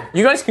 Yeah,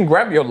 you guys can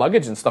grab your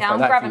luggage and stuff Yeah, like I'm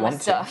that if you grabbing my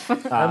want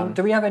to. stuff.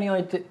 Do we have any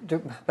idea,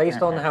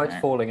 based on how it's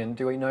falling, and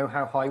do we know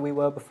how high we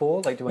were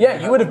before? Like, do we Yeah, know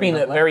you how would have high we been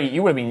got left?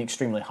 you would have been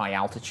extremely high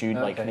altitude,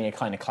 like Okay. near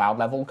kind of cloud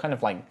level, kind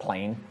of like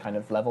plane kind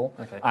of level.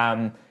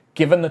 Okay.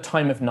 Given the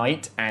time of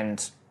night,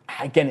 and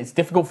again, it's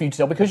difficult for you to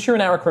tell because you're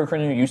an Aarakocra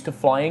and you're used to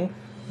flying.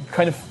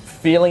 Kind of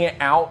feeling it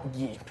out,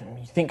 you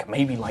think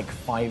maybe like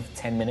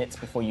 5-10 minutes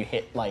before you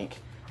hit like.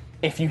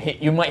 If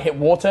you might hit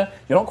water.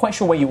 You're not quite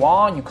sure where you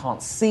are. You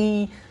can't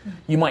see.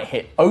 You might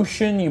hit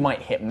ocean. You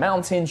might hit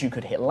mountains. You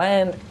could hit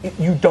land.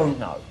 You don't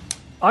know.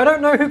 I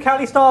don't know who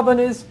Callie Starburn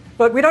is,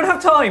 but we don't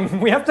have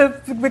time.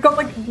 We've got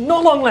like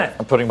not long left.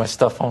 I'm putting my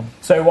stuff on.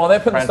 So while they're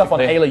putting the stuff on,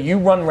 Frantically. Ayla, you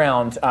run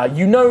round.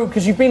 You know,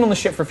 because you've been on the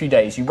ship for a few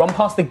days, you run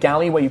past the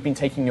galley where you've been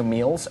taking your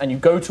meals, and you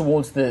go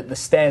towards the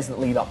stairs that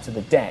lead up to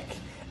the deck,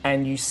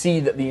 and you see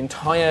that the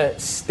entire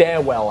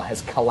stairwell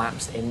has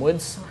collapsed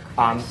inwards.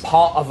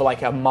 Part of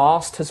like a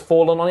mast has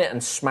fallen on it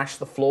and smashed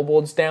the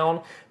floorboards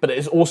down, but it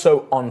is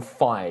also on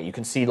fire. You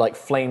can see like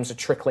flames are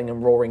trickling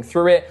and roaring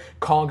through it.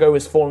 Cargo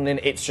has fallen in.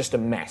 It's just a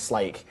mess.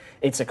 Like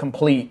it's a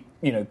complete,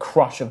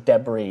 crush of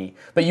debris.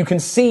 But you can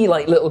see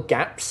like little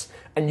gaps,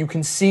 and you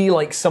can see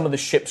like some of the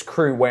ship's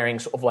crew wearing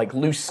sort of like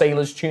loose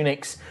sailors'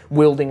 tunics,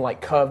 wielding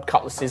like curved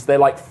cutlasses. They're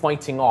like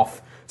fighting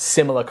off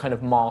similar kind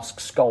of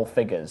masked skull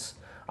figures.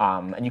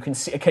 And you can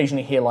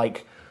occasionally hear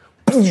like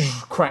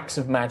cracks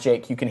of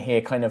magic. You can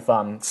hear kind of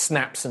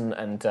snaps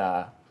and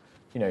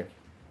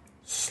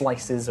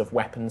slices of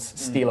weapons,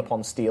 steel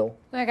upon steel.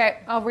 Okay,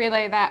 I'll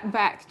relay that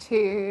back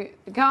to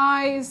the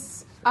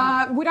guys.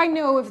 Would I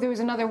know if there was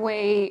another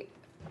way,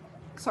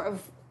 sort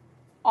of,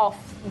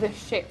 off the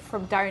ship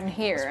from down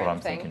here? That's what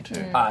I'm thinking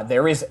too.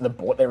 There is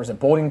a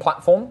boarding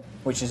platform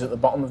which is at the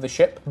bottom of the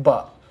ship,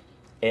 but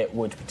it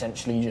would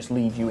potentially just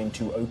lead you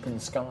into open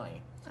sky.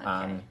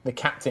 The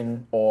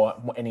captain or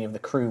any of the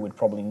crew would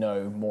probably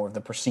know more of the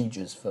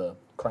procedures for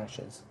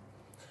crashes.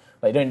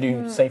 They don't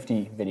do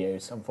safety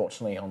videos,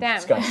 unfortunately, on Damn.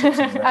 sky ships.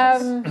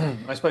 And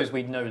I suppose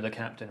we'd know the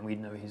captain.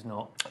 We'd know he's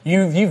not.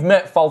 You've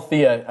met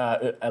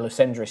Falthea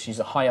Elusendris. She's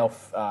a high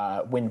elf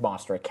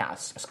windmaster, a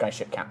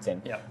skyship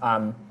captain.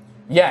 Yeah.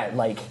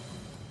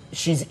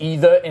 She's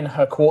either in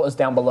her quarters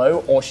down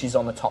below or she's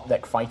on the top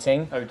deck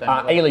fighting. Oh,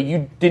 down below.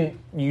 Ayla,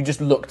 you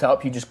just looked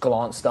up, you just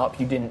glanced up,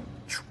 you didn't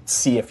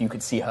see if you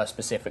could see her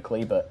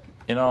specifically, but...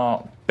 In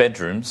our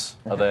bedrooms,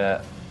 are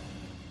there...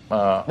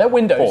 They're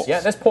windows, ports? yeah,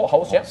 there's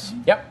portholes, Ports.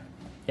 yep.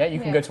 Yeah, you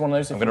can go to one of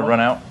those if I'm you going to want.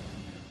 run out.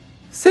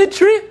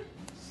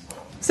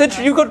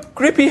 Sentry, you got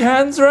grippy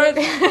hands, right?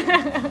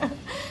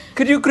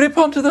 Could you grip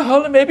onto the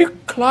hull and maybe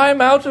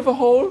climb out of a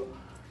hole?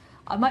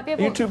 I might be Are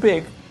able. you too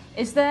big?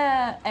 Is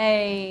there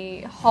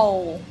a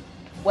hole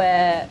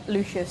where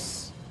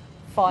Lucius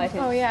fired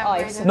his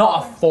ice?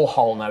 Not a full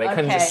hole, no. It kind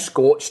of Okay. just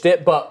scorched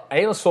it, but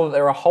Ayla saw that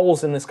there are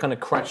holes in this kind of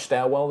crashed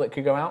stairwell that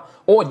could go out.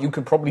 Or you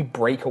could probably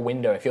break a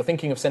window. If you're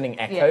thinking of sending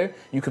Echo,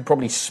 you could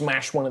probably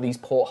smash one of these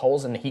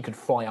portholes and he could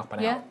fly up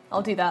and Yeah, out.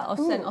 I'll do that. I'll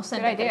send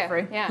Good Echo idea.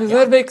 through. Yeah.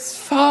 That makes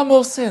far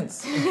more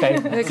sense.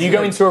 Okay, so you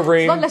go into a room.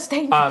 It's a lot less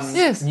dangerous.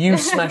 Yes. You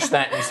smash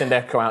that and you send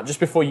Echo out. Just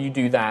before you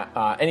do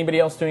that, anybody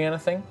else doing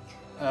anything?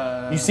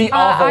 You see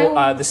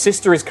Arvel, the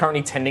sister is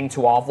currently tending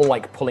to Arvel,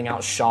 like pulling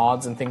out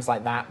shards and things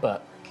like that,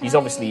 but he's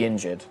obviously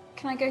injured.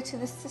 Can I go to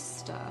the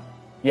sister?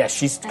 Yeah,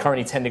 she's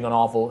currently tending on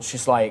Arvel.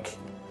 She's like,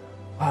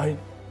 I'm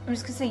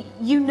just gonna say,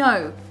 you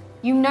know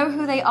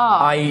who they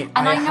are, I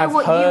know have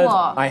what heard, you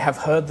are. I have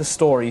heard the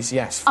stories,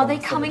 yes. Are from- they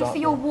from the coming Dark for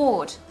your Lord.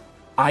 ward?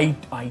 I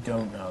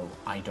don't know.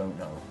 I don't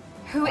know.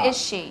 Who is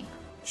she?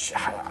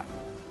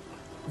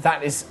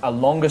 That is a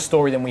longer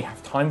story than we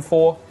have time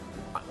for.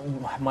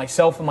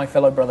 Myself and my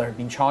fellow brother have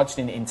been charged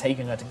in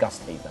taking her to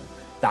Gusthaven.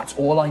 That's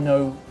all I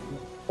know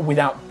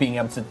without being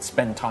able to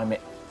spend time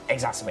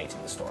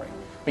exacerbating the story.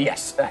 But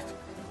yes,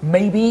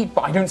 maybe,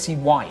 but I don't see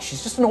why.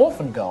 She's just an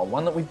orphan girl,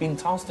 one that we've been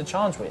tasked to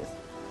charge with.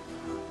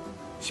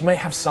 She may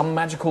have some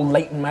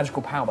latent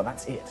magical power, but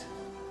that's it.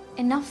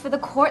 Enough for the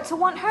court to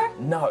want her?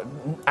 No,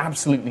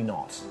 absolutely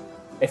not.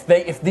 If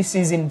this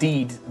is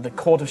indeed the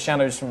Court of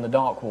Shadows from the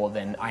Dark War,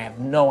 then I have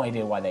no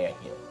idea why they are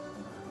here.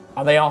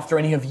 Are they after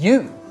any of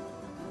you?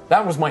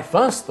 that was my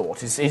first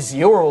thought, is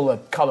you're all a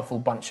colourful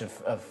bunch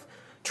of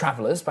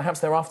travellers. Perhaps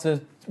they're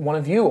after one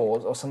of you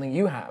or something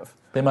you have.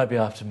 They might be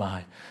after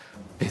my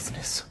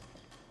business.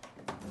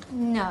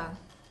 No.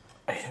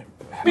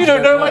 You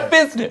don't know my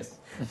business.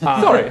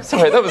 Sorry,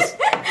 that was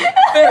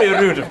very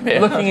rude of me.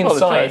 Looking I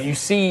apologise.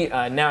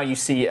 inside, you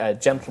see a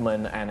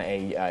gentleman and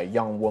a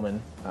young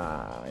woman.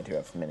 I do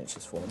have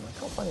miniatures for them. I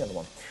can't find the other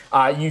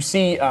one. You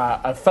see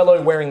a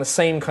fellow wearing the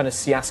same kind of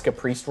Siaska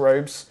priest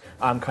robes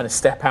kind of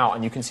step out,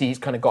 and you can see he's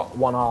kind of got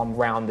one arm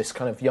round this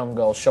kind of young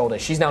girl's shoulder.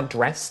 She's now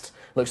dressed.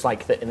 Looks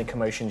like that in the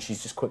commotion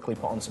she's just quickly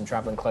put on some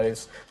travelling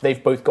clothes.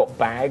 They've both got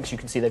bags. You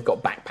can see they've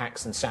got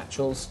backpacks and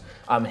satchels.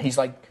 He's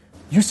like,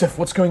 Yusuf,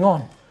 what's going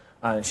on?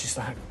 And she's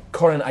like,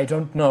 Corin, I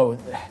don't know.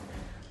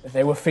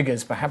 They were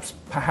figures.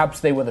 Perhaps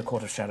they were the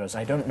Court of Shadows.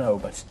 I don't know,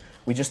 but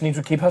we just need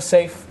to keep her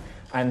safe.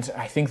 And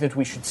I think that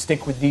we should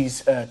stick with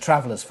these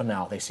travellers for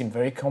now. They seem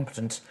very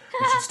competent.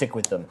 We should stick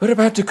with them. We're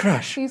about to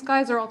crash. These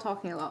guys are all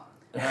talking a lot.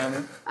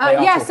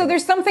 Talking. So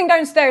there's something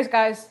downstairs,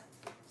 guys.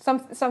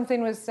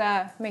 Something was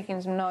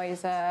making some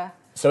noise.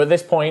 So at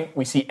this point,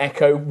 we see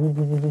Echo,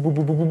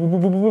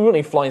 and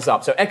he flies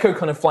up. So Echo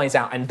kind of flies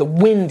out, and the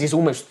wind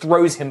almost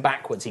throws him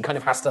backwards. He kind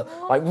of has to,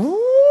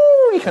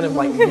 he kind of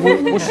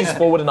whooshes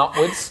forward and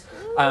upwards.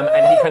 And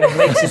he kind of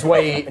makes his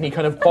way, and he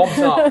kind of bobs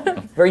up,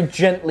 very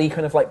gently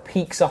kind of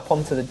peeks up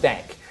onto the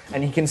deck.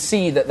 And you can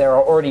see that there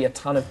are already a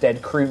ton of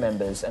dead crew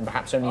members, and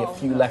perhaps only a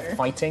few left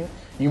fighting.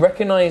 You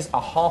recognise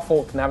a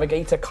half-orc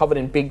navigator covered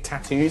in big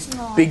tattoos,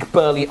 big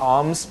burly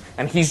arms,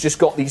 and he's just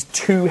got these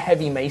 2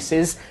 heavy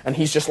maces, and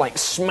he's just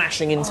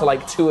smashing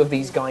into 2 of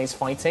these guys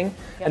fighting.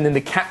 And then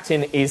the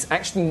captain is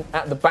actually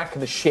at the back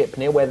of the ship,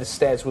 near where the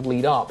stairs would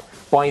lead up,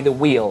 by the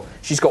wheel.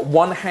 She's got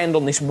one hand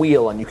on this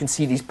wheel, and you can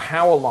see these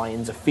power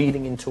lines are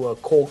feeding into a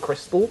core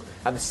crystal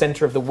at the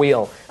centre of the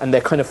wheel, and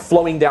they're kind of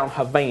flowing down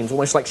her veins,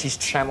 almost like she's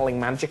channeling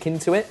magic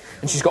into it.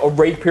 And she's got a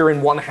rapier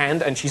in one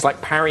hand, and she's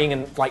parrying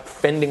and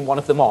fending one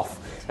of them off.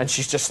 And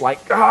she's just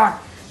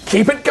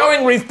keep it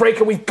going,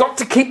 Wreathbreaker. We've got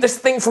to keep this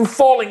thing from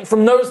falling,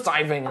 from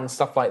nosediving and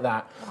stuff like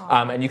that.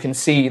 And you can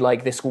see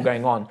this all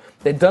going on.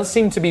 There does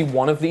seem to be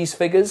one of these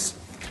figures.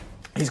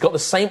 He's got the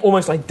same,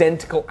 almost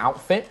identical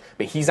outfit,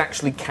 but he's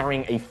actually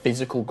carrying a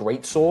physical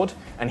greatsword,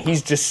 and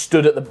he's just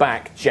stood at the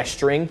back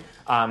gesturing,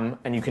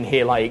 and you can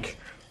hear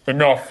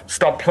enough,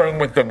 stop playing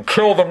with them,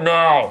 kill them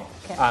now.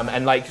 Okay.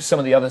 And some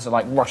of the others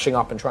are rushing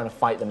up and trying to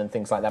fight them and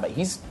things like that, but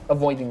he's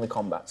avoiding the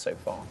combat so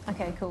far.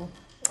 Okay, cool.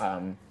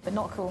 But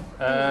not cool.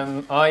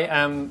 I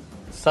am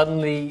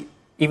suddenly,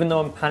 even though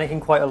I'm panicking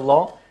quite a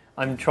lot,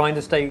 I'm trying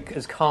to stay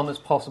as calm as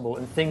possible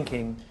and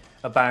thinking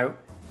about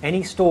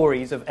any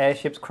stories of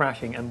airships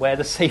crashing and where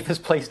the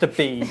safest place to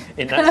be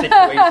in that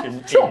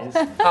situation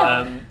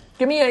is.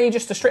 Give me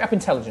just a straight up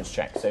intelligence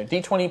check. So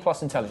D20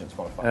 plus intelligence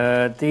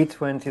modifier.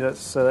 D20,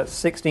 that's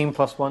 16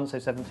 plus 1, so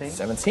 17.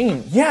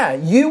 17. Yeah,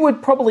 you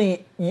would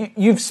probably...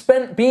 You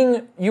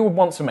were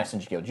once a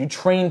messenger guild. You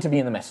trained to be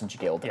in the messenger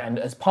guild. Yeah. And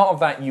as part of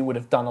that, you would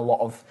have done a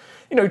lot of,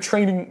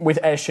 training with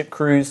airship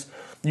crews.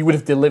 You would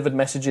have delivered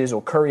messages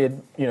or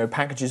couriered,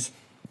 packages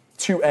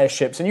to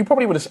airships. And you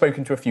probably would have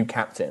spoken to a few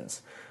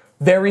captains.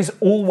 There is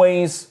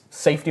always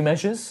safety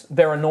measures.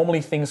 There are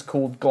normally things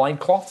called glide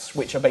cloths,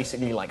 which are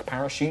basically like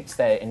parachutes.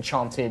 They're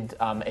enchanted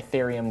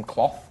ethereum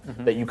cloth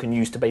that you can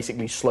use to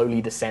basically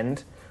slowly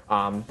descend.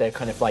 They're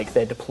kind of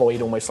they're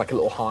deployed almost like a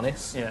little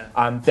harness.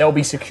 Yeah. They'll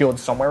be secured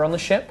somewhere on the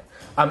ship.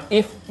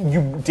 If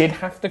you did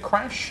have to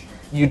crash,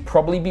 you'd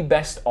probably be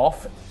best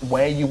off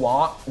where you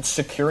are,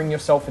 securing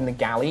yourself in the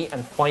galley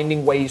and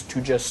finding ways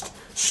to just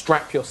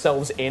strap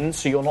yourselves in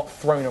so you're not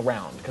thrown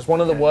around. Because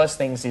one of the worst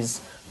things is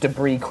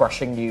debris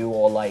crushing you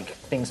or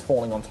things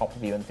falling on top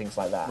of you and things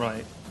like that.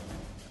 Right.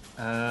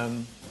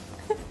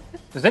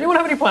 Does anyone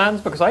have any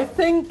plans? Because I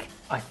think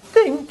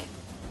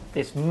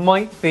this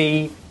might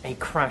be a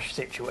crash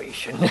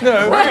situation.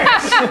 No.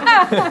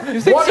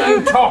 What are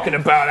you talking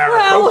about,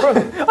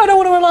 Aarakocra? Well, I don't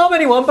want to alarm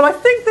anyone, but I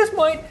think this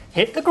might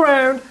hit the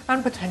ground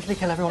and potentially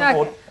kill everyone on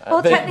board.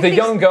 Well, The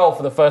young girl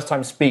for the first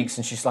time speaks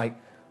and she's like,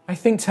 I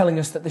think telling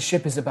us that the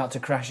ship is about to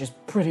crash is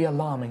pretty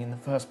alarming in the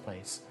first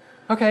place.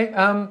 Okay,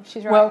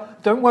 She's right. Well,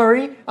 don't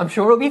worry. I'm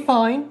sure it'll be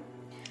fine.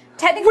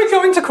 Technically, We're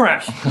going to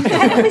crash.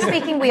 technically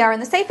speaking, we are in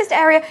the safest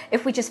area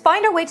if we just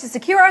find our way to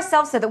secure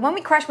ourselves so that when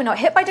we crash, we're not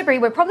hit by debris.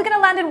 We're probably going to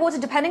land in water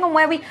depending on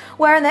where we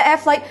were in the air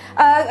flight.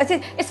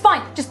 It's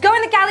fine. Just go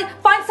in the galley,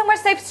 find somewhere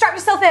safe, strap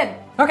yourself in.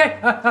 Okay,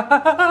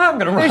 I'm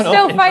going to run There's off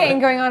still into fighting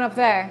going on up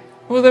there.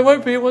 Well, there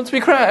won't be once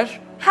we crash.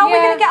 How are we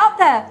Yeah. going to get up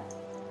there?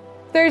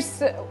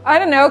 There's, I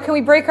don't know, can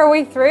we break our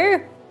way through?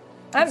 You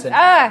have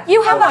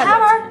a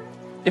hammer.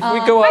 If we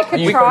go I up, could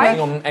Are you try.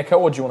 focusing on Echo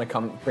or do you want to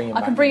come bring him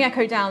back? I can bring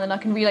Echo down and I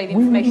can relay the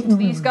information to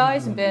these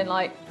guys and being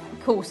like,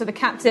 cool, so the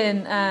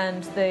captain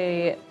and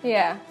the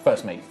Yeah.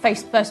 First mate.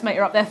 first mate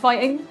are up there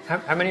fighting.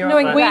 How many are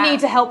Knowing up We there? That.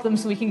 need to help them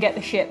so we can get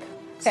the ship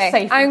Okay,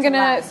 safe. I'm into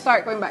gonna land.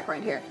 start going back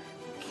around here.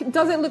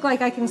 Does it look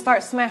like I can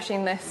start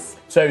smashing this?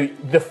 So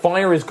the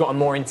fire has gotten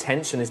more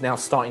intense and is now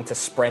starting to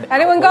spread.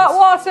 Anyone got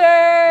water?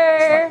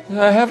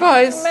 I have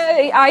ice.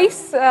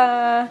 Ice.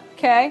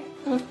 Okay.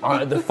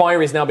 The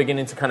fire is now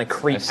beginning to kind of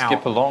creep out.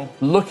 Skip along.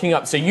 Looking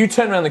up, so you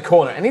turn around the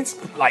corner and it's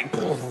like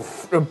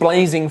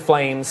blazing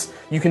flames.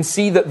 You can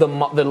see that the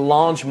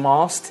large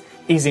mast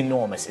is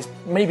enormous. It's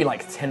maybe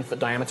like 10-foot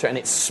diameter, and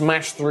it's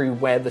smashed through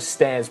where the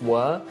stairs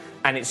were,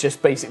 and it's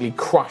just basically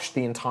crushed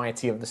the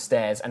entirety of the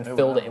stairs and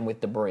filled it in with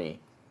debris.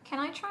 Can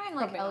I try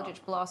and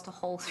Eldritch Blast a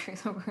hole through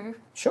the roof?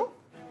 Sure.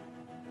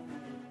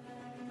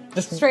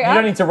 Just Straight you up?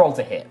 don't need to roll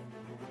to hit.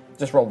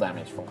 Just roll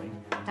damage for me.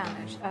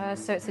 Damage.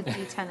 So it's a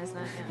D10, isn't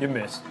it? You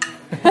missed.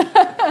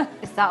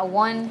 Is that a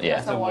 1? Yeah.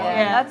 That's a 1.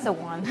 Yeah, that's a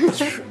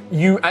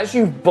 1. As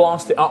you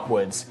blast it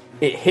upwards,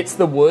 it hits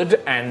the wood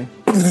and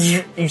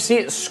you see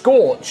it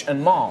scorch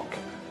and mark.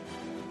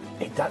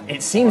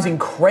 It seems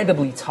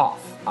incredibly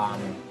tough.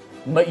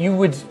 But you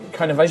would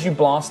kind of, as you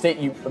blast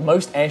it,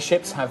 most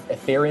airships have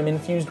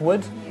Ethereum-infused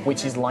wood,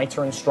 which is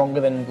lighter and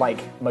stronger than like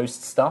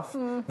most stuff.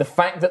 The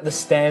fact that the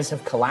stairs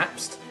have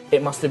collapsed,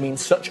 it must have been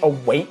such a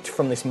weight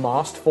from this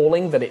mast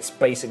falling that it's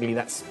basically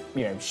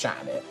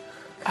shattered it.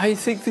 I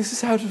think this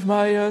is out of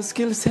my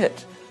skill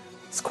set.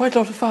 It's quite a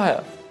lot of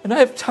fire, and I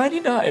have tiny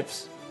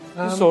knives.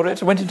 You saw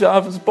it. It went into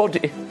Arva's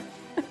body.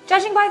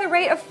 Judging by the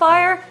rate of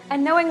fire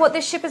and knowing what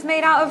this ship is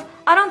made out of,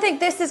 I don't think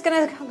this is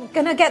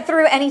gonna get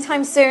through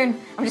anytime soon.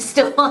 I'm just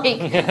still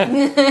like...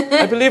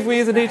 I believe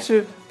we either need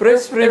to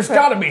brace for There's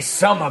impact. got to be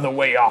some other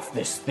way off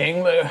this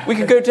thing. We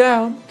could go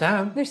down.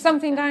 Down. There's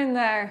something down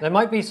there. There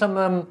might be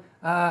some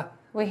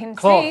We can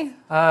cloth. see.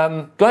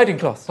 Gliding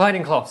cloth.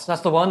 Gliding cloths.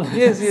 That's the one.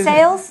 Yes.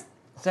 Sails?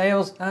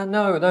 Sails.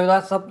 No,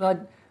 that's up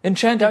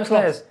Enchanted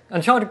downstairs. cloth.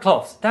 Enchanted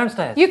cloths.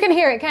 Downstairs. You can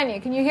hear it, can you?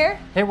 Can you hear?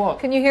 Hear what?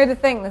 Can you hear the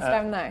thing that's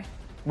down there?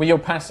 With your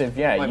passive,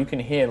 yeah, you can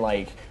hear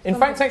like... In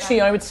fact,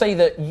 actually, I would say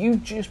that you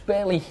just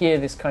barely hear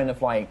this kind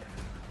of like...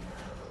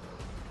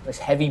 this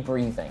heavy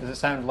breathing. Does it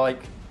sound like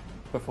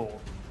before?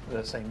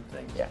 The same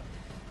thing. Yeah.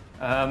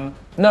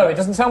 No, it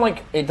doesn't sound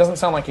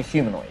like a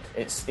humanoid.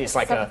 It's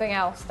like Something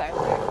else down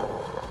there.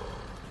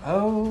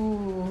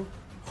 Oh.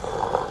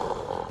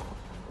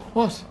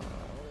 What?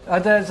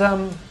 There's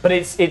But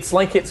it's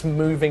like it's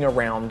moving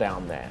around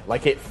down there.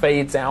 Like it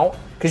fades out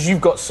because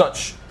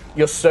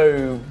you're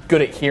so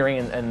good at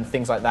hearing and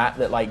things like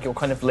that like you're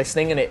kind of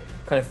listening and it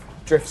kind of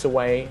drifts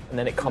away and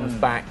then it comes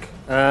back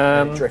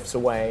and it drifts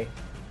away.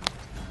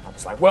 I'm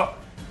just like, well,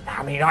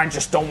 I mean, I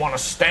just don't want to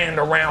stand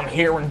around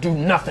here and do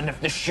nothing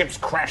if this ship's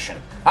crashing.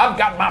 I've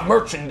got my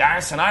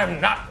merchandise and I'm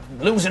not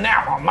losing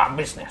out on my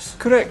business.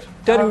 Correct.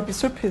 Daddy would be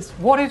so pissed.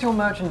 What is your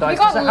merchandise? You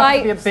got Does it have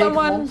to be a light, big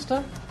someone-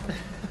 monster?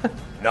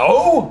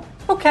 No!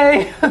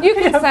 Okay. You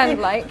can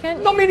send light, can't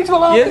you? Not meaning to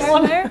alarm Yes.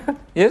 anyone. There.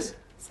 Yes?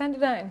 Send it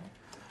down.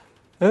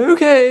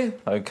 Okay.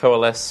 I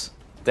coalesce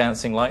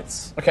dancing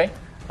lights, Okay,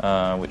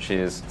 which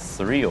is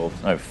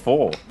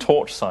 4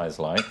 torch-sized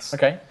lights.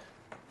 okay.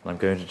 And I'm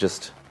going to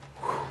just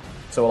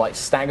So we'll like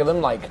stagger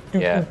them like...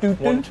 Yeah.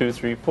 1, 2,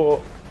 3,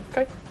 4.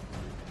 Okay.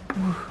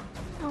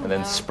 And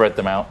then spread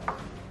them out.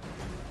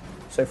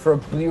 So for a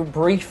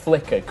brief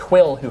flicker,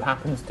 Quill, who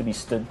happens to be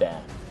stood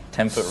there,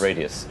 10-foot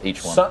radius,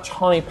 each one. such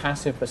high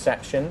passive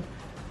perception,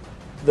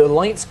 the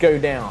lights go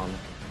down,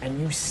 and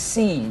you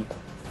see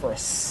for a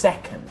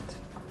second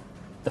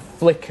the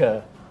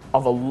flicker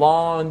of a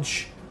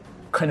large,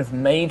 kind of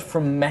made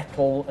from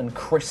metal and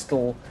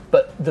crystal,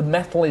 but the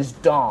metal is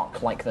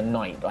dark like the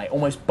night, like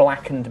almost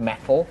blackened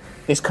metal.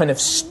 This kind of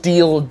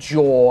steel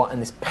jaw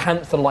and this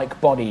panther-like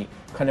body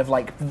kind of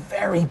like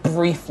very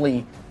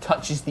briefly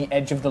touches the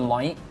edge of the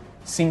light,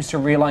 seems to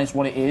realize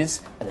what it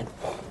is, and then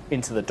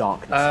into the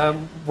darkness.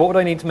 What would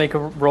I need to make a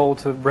roll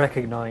to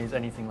recognize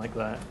anything like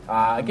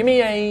that? Give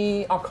me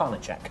a Arcana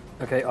check.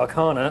 Okay,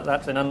 Arcana,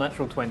 that's an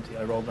unnatural 20.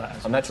 I rolled that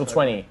as Unnatural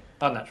 20.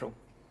 Unnatural.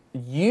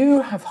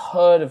 You have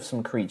heard of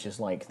some creatures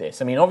like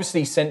this. I mean,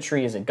 obviously,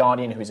 Sentry is a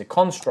guardian who is a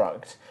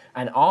construct,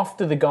 and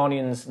after the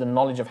guardians, the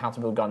knowledge of how to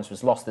build guardians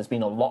was lost, there's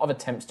been a lot of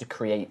attempts to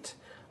create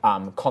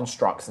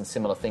constructs and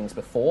similar things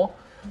before.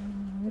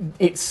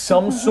 It's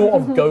some sort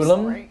of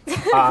golem.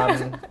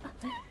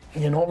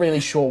 You're not really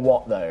sure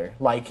what, though.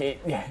 Like,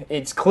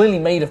 it's clearly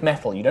made of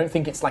metal. You don't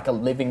think it's like a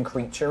living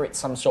creature. It's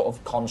some sort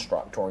of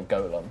construct or a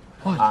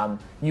golem.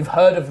 You've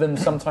heard of them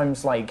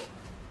sometimes, like...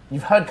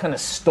 You've heard kind of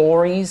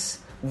stories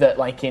that,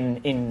 like,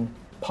 in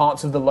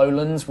parts of the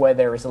lowlands where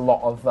there is a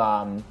lot of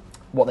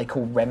what they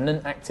call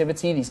remnant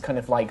activity, these kind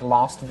of, like,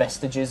 last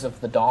vestiges of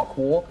the Dark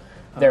War.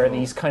 There are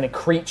these kind of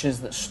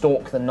creatures that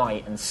stalk the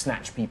night and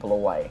snatch people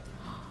away.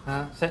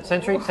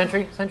 Sentry.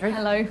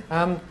 Hello.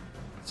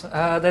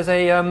 There's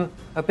a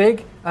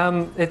big,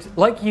 it's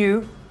like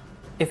you,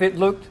 if it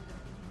looked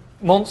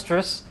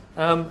monstrous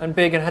and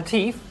big and had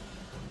teeth.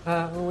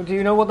 Do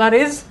you know what that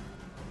is?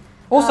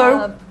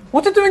 Also,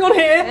 what's it doing on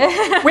here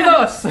with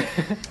us?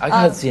 I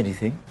can't see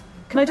anything.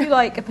 Can I do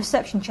like a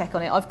perception check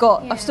on it?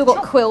 I've still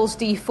got Quill's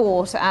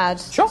D4 to add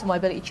to my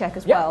ability check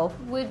as well.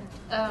 Would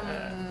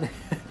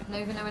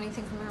Nova know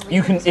anything from her?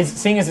 You can, readings?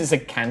 seeing as it's a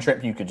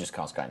cantrip, you could just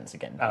cast guidance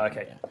again. Oh,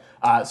 okay.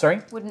 Yeah.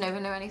 Sorry? Would Nova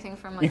know anything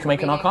from like, You can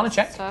make an readings Arcana and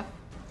check. stuff?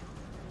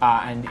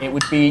 And it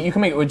would be, you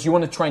can make it, do you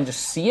want to try and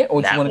just see it,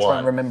 or do you That want to try one.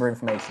 and remember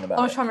information about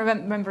I was it? trying to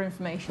remember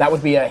information. That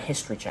would be a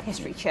history check.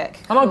 History check.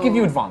 And I'll give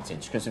you Cool.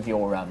 advantage because of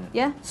your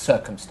Yeah.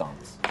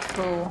 circumstance.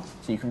 Cool.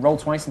 So you can roll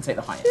twice and take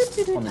the highest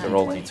on the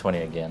Roll D20.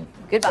 d20 again.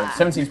 Goodbye.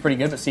 17 is pretty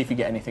good, but see if you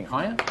get anything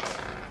higher.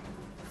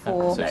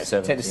 4.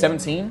 So Take the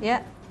 17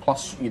 Yeah.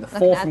 plus the Look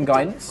 4 at from the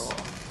guidance.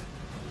 D4.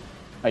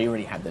 Oh, you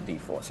already had the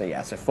D4, so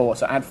yeah, so 4.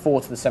 So add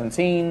 4 to the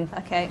 17.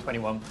 Okay.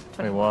 21.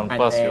 21 And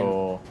plus then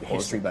your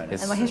history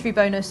bonus. And my history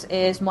bonus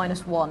is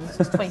 -1, so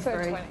it's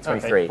 23.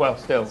 23. Okay. Well,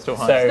 still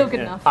high. So, Still good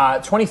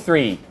enough.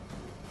 23.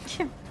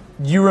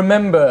 You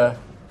remember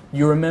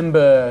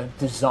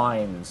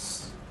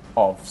designs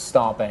of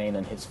Starbane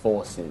and his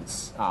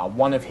forces.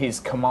 One of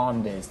his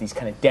commanders, these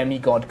kind of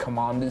demigod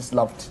commanders,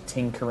 loved to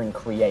tinker and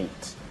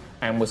create,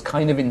 and was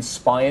kind of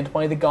inspired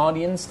by the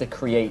Guardians to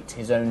create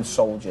his own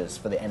soldiers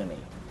for the enemy.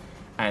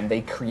 And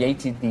they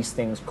created these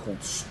things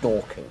called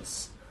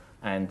Stalkers.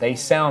 And they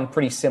sound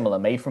pretty similar,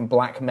 made from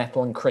black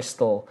metal and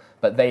crystal,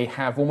 but they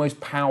have almost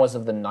powers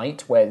of the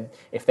night, where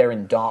if they're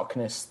in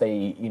darkness,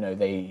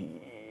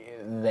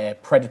 their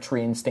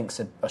predatory instincts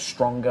are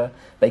stronger.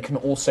 They can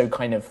also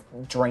kind of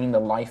drain the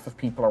life of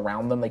people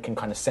around them. They can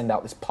kind of send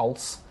out this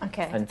pulse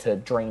and to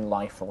drain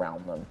life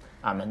around them.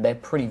 And they're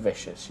pretty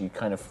vicious. You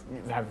kind of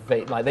have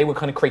they were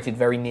kind of created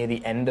very near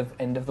the end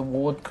of the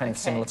war, kind of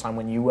similar time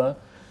when you were.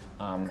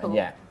 And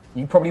yeah,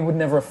 you probably would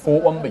never have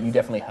fought one, but you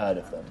definitely heard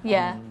of them.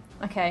 Yeah.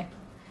 Okay.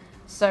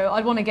 So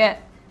I'd want to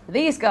get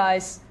these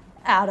guys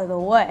out of the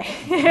way.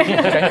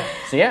 Okay.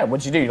 So yeah,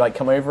 what'd you do? Like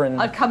come over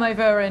and I'd come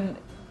over and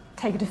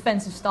take a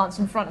defensive stance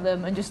in front of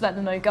them and just let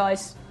them know,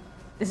 guys,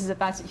 this is a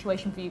bad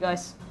situation for you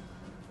guys.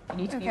 You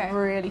need to be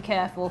really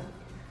careful.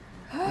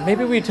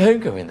 Maybe we don't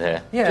go in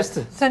there. Yeah. Just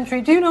to...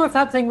 Sentry, do you know if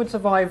that thing would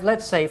survive,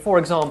 let's say, for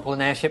example, an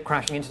airship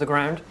crashing into the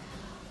ground?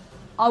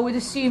 I would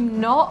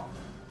assume not,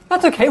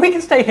 That's okay, we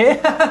can stay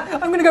here. I'm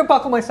going to go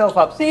buckle myself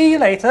up. See you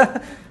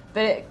later.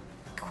 but it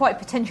quite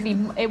potentially,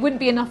 it wouldn't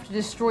be enough to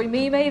destroy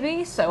me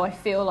maybe, so I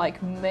feel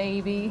like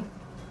maybe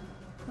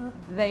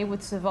they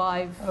would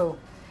survive. Oh.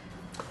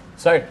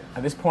 So,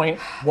 at this point,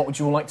 what would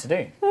you all like to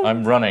do?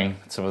 I'm running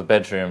to the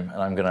bedroom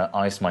and I'm going to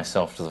ice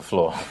myself to the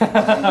floor.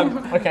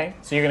 Okay,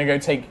 so you're going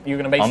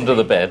to basically... Under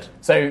the bed.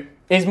 So,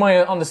 is my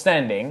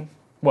understanding...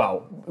 Well,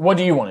 what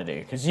do you want to do?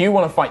 Because you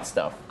want to fight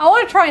stuff. I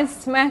want to try and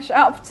smash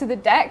up to the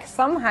deck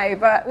somehow,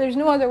 but there's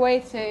no other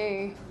way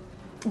to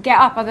get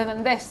up other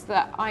than this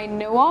that I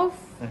know of.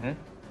 Mm-hmm.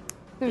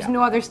 There's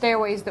no other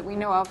stairways that we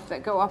know of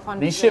that go up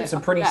onto These ships are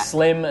upper pretty deck.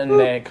 slim and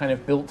they're kind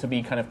of built to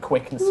be kind of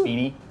quick and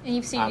speedy. And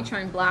you've seen me try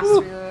and blast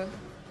through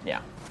Yeah.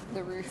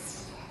 the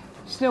roof.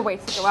 There's no way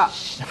to go up.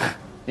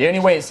 The only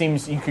way it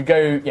seems you could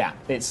go,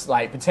 it's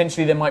like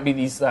potentially there might be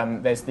these,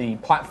 there's the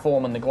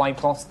platform and the glide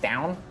cloths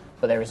down,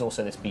 but there is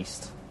also this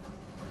beast.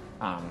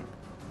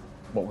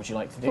 What would you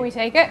like to do? Can we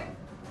take it?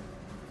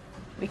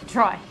 We could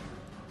try.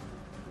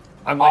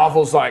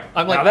 Arvel's like,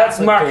 I'm like, now that's at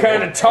the my door."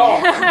 kind of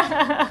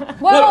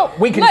talk. Well, Look,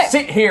 we can look,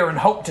 sit here and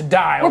hope to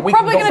die, or we're we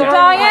probably can going go to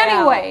down. die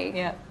anyway.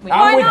 Yeah.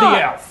 I'm with not?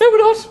 the elf. No, we're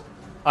not.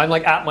 I'm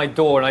like at my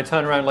door and I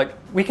turn around like,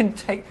 we can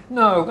take...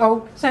 No,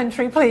 oh,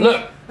 Sentry, please.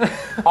 Look,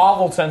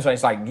 Arvel turns around.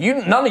 He's like,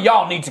 none of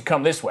y'all need to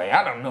come this way.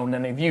 I don't know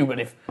none of you, but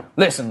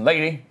listen,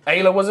 lady,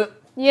 Ayla, was it?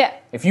 Yeah.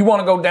 If you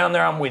want to go down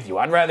there, I'm with you.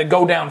 I'd rather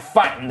go down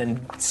fighting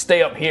than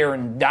stay up here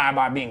and die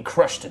by being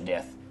crushed to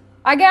death.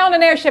 I get on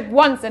an airship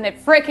once and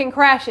it freaking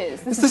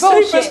crashes. This It's is the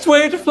bullshit. safest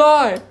way to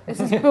fly. This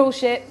is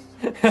bullshit.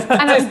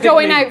 And I'm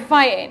going out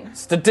fighting.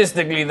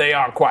 Statistically, they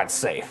are quite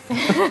safe.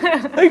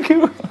 Thank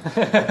you.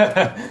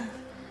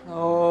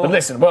 But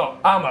listen, well,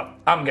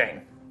 I'm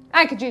game.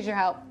 I could use your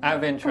help. Out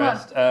of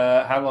interest,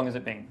 how long has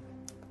it been?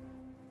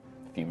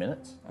 A few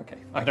minutes. Okay.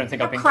 I don't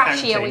think I've been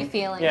Crashy counting. are we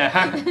feeling? Yeah,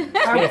 how It's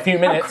been a few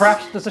minutes.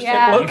 crashed does the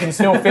Yeah. ship You look? can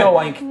still feel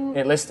like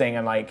it listing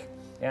and like,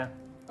 yeah,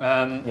 you're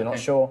not okay.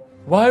 sure.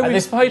 Why are At we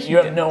this point, fighting? you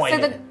have no So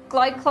idea. the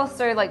glide cloths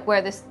are like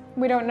where this...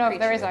 We don't know if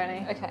there is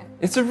any. Okay.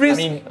 It's a risk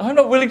I mean- I'm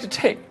not willing to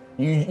take.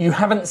 You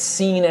haven't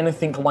seen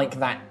anything like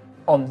that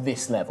on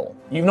this level.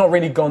 You've not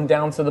really gone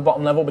down to the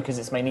bottom level because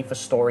it's mainly for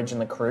storage and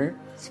the crew.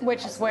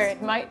 Which is where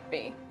it might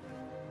be.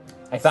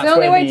 If that's the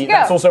only where way to go.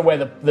 That's also where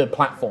the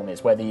platform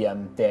is, where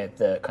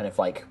the kind of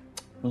like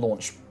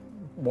launch.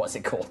 What's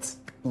it called?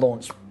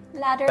 Launch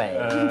Ladder. bay.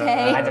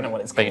 Bay. I don't know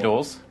what it's called. Bay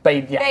doors.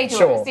 Bay. Yeah, Bay doors,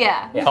 sure.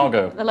 yeah.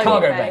 Cargo. The loading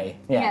Cargo bay.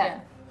 bay. Yeah.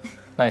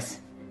 Nice.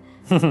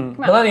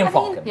 Millennium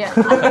Falcon. Yeah.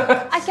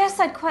 I guess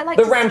I'd quite like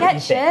The to ramping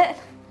sketch thing. it.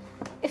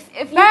 If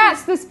you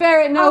That's the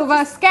Spirit Nova.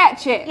 just-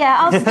 Sketch it. Yeah,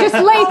 I'll Just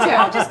later.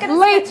 I'm just gonna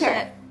Later.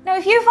 sketch it. No,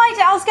 if you fight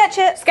it, I'll sketch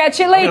it. Sketch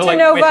it I'm later, gonna, like,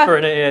 Nova. whisper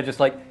in her ear, just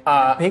like,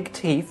 big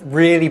teeth,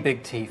 really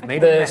big teeth.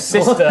 Maybe The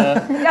sister,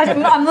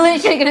 I'm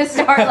literally gonna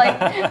start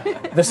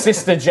like. the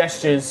sister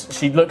gestures.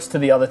 She looks to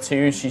the other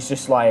two. She's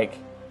just like,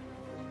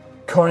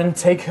 Corin,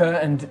 take her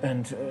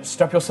and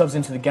strap yourselves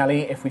into the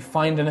galley. If we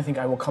find anything,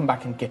 I will come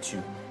back and get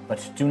you.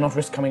 But do not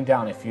risk coming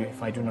down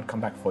if I do not come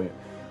back for you.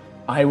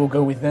 I will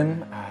go with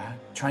them,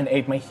 try and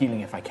aid my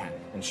healing if I can.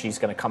 And she's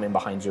going to come in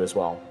behind you as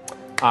well.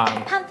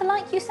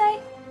 Panther-like, you say?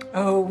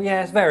 Oh,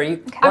 yes,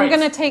 very. I'm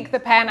going to take the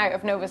pen out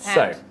of Nova's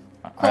hand.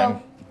 So,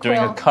 I'm doing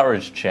a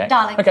courage check.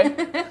 Darling. okay.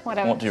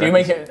 Whatever. What do you Do you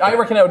reckon? make it? I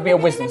reckon that would be a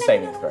wisdom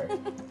saving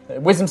throw.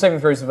 Wisdom saving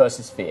throws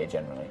versus fear,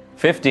 generally.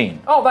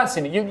 15. Oh, that's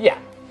in it. Yeah.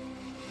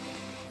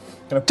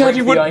 Gonna break Daddy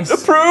the wouldn't ice.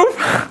 approve.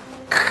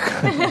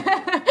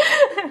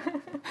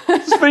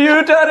 It's for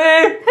you,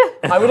 Daddy.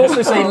 I would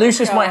also say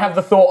Lucius might have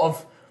the thought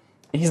of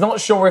he's not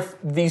sure if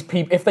these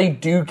people, if they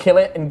do kill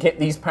it and get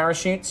these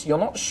parachutes, you're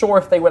not sure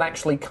if they would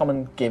actually come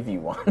and give you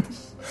one.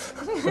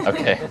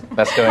 Okay,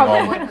 that's going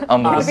on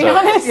under the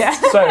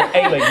surface. So,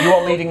 Ayla, you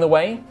are leading the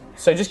way.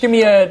 So just give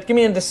me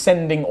a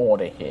descending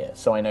order here,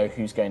 so I know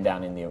who's going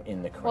down in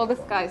the correct. Well, this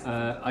guy's...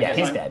 yeah,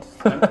 he's dead.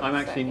 I'm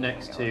actually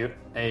next to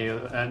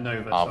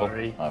Nova,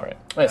 sorry. All right.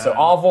 Okay, so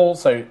Arvel,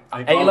 so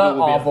Ayla, Arvel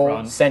will be at Arvel,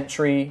 front.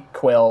 Sentry,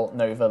 Quill,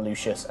 Nova,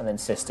 Lucius, and then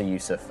Sister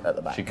Yusuf at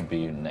the back. She can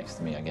be next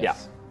to me, I guess. Yeah.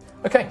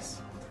 Okay,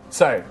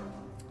 so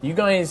you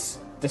guys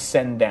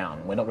descend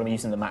down. We're not going to be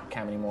using the map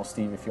cam anymore,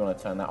 Steve, if you want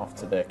to turn that off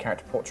to the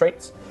character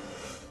portraits.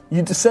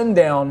 You descend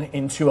down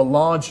into a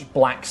large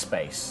black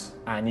space,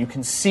 and you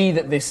can see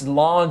that this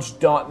large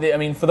dark... I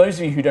mean, for those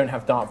of you who don't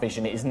have dark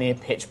vision, it is near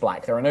pitch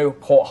black. There are no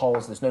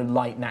portholes, there's no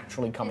light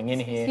naturally coming in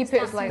here. Keep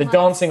it as light. The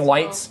dancing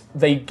lights,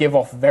 they give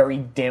off very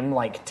dim,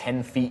 like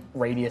 10 feet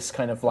radius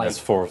kind of light. There's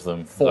 4 of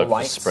them. Four I've just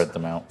lights. spread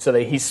them out. So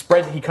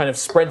he kind of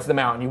spreads them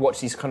out, and you watch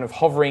these kind of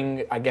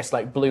hovering, I guess,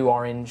 like blue,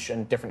 orange,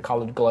 and different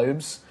coloured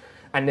globes.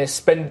 And they're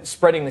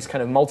spreading this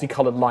kind of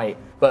multicolored light,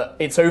 but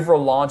it's over a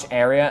large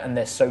area, and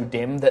they're so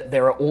dim that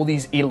there are all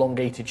these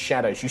elongated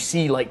shadows. You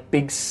see like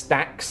big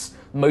stacks,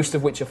 most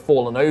of which have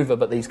fallen over,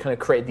 but these kind of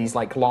create these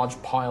like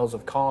large piles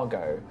of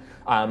cargo.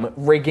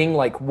 Rigging,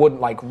 like wood,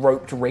 like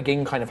roped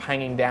rigging, kind of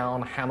hanging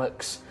down,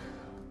 hammocks.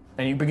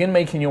 And you begin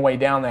making your way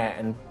down there,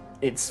 and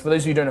it's, for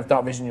those of you who don't have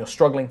dark vision, you're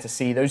struggling to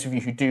see. Those of you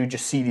who do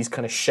just see these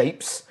kind of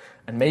shapes,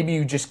 and maybe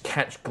you just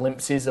catch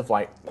glimpses of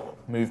like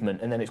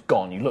movement, and then it's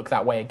gone. You look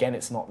that way again,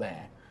 it's not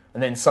there.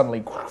 And then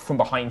suddenly, from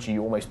behind you,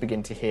 you almost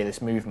begin to hear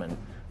this movement,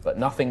 but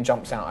nothing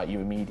jumps out at you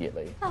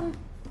immediately.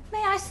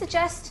 May I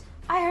suggest,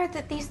 I heard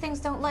that these things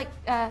don't like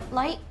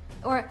light,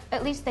 or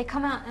at least they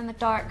come out in the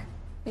dark.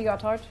 You got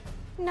a torch?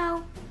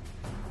 No.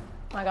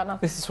 I got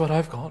nothing. This is what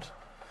I've got.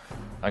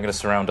 I'm going to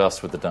surround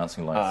us with the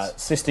dancing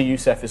lights. Sister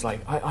Yusuf is like,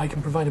 I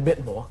can provide a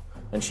bit more.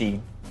 And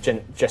she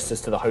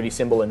gestures to the holy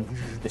symbol and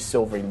this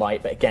silvery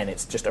light, but again,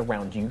 it's just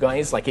around you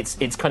guys. Like, it's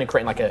kind of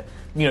creating like a,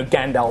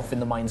 Gandalf in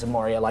the Mines of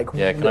Moria, like...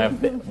 Yeah, can I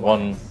have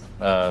one,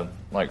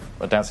 like,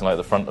 a dancing light at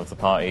the front of the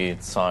party,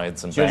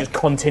 sides and So you're back? just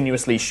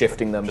continuously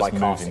shifting them, Just by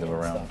moving casting them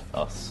and around stuff.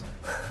 us.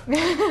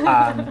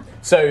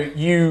 So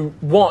you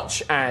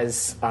watch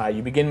as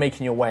you begin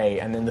making your way,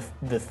 and then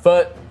the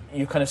first,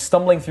 you're kind of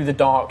stumbling through the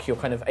dark. You're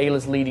kind of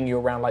Ayla's leading you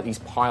around like these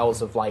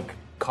piles of like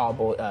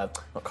cardboard,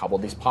 not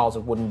cardboard, these piles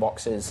of wooden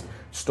boxes,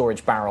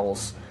 storage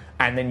barrels,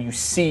 and then you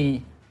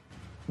see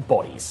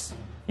bodies.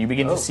 You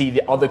begin to see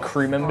the other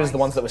crew members, the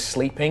ones that were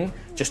sleeping,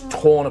 just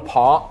torn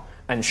apart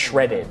and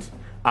shredded,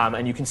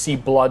 and you can see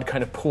blood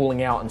kind of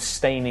pooling out and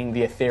staining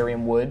the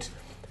Ethereum wood.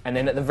 And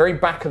then at the very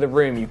back of the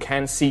room, you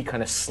can see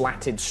kind of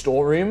slatted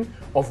storeroom,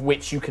 of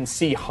which you can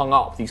see hung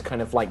up these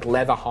kind of like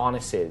leather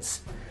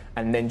harnesses.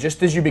 And then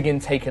just as you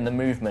begin taking the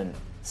movement,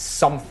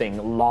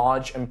 something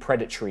large and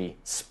predatory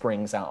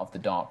springs out of the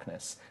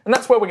darkness. And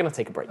that's where we're going to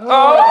take a break.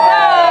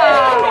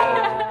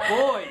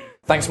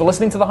 Thanks for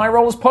listening to the High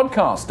Rollers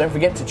podcast. Don't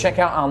forget to check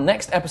out our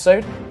next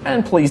episode,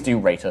 and please do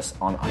rate us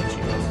on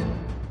iTunes.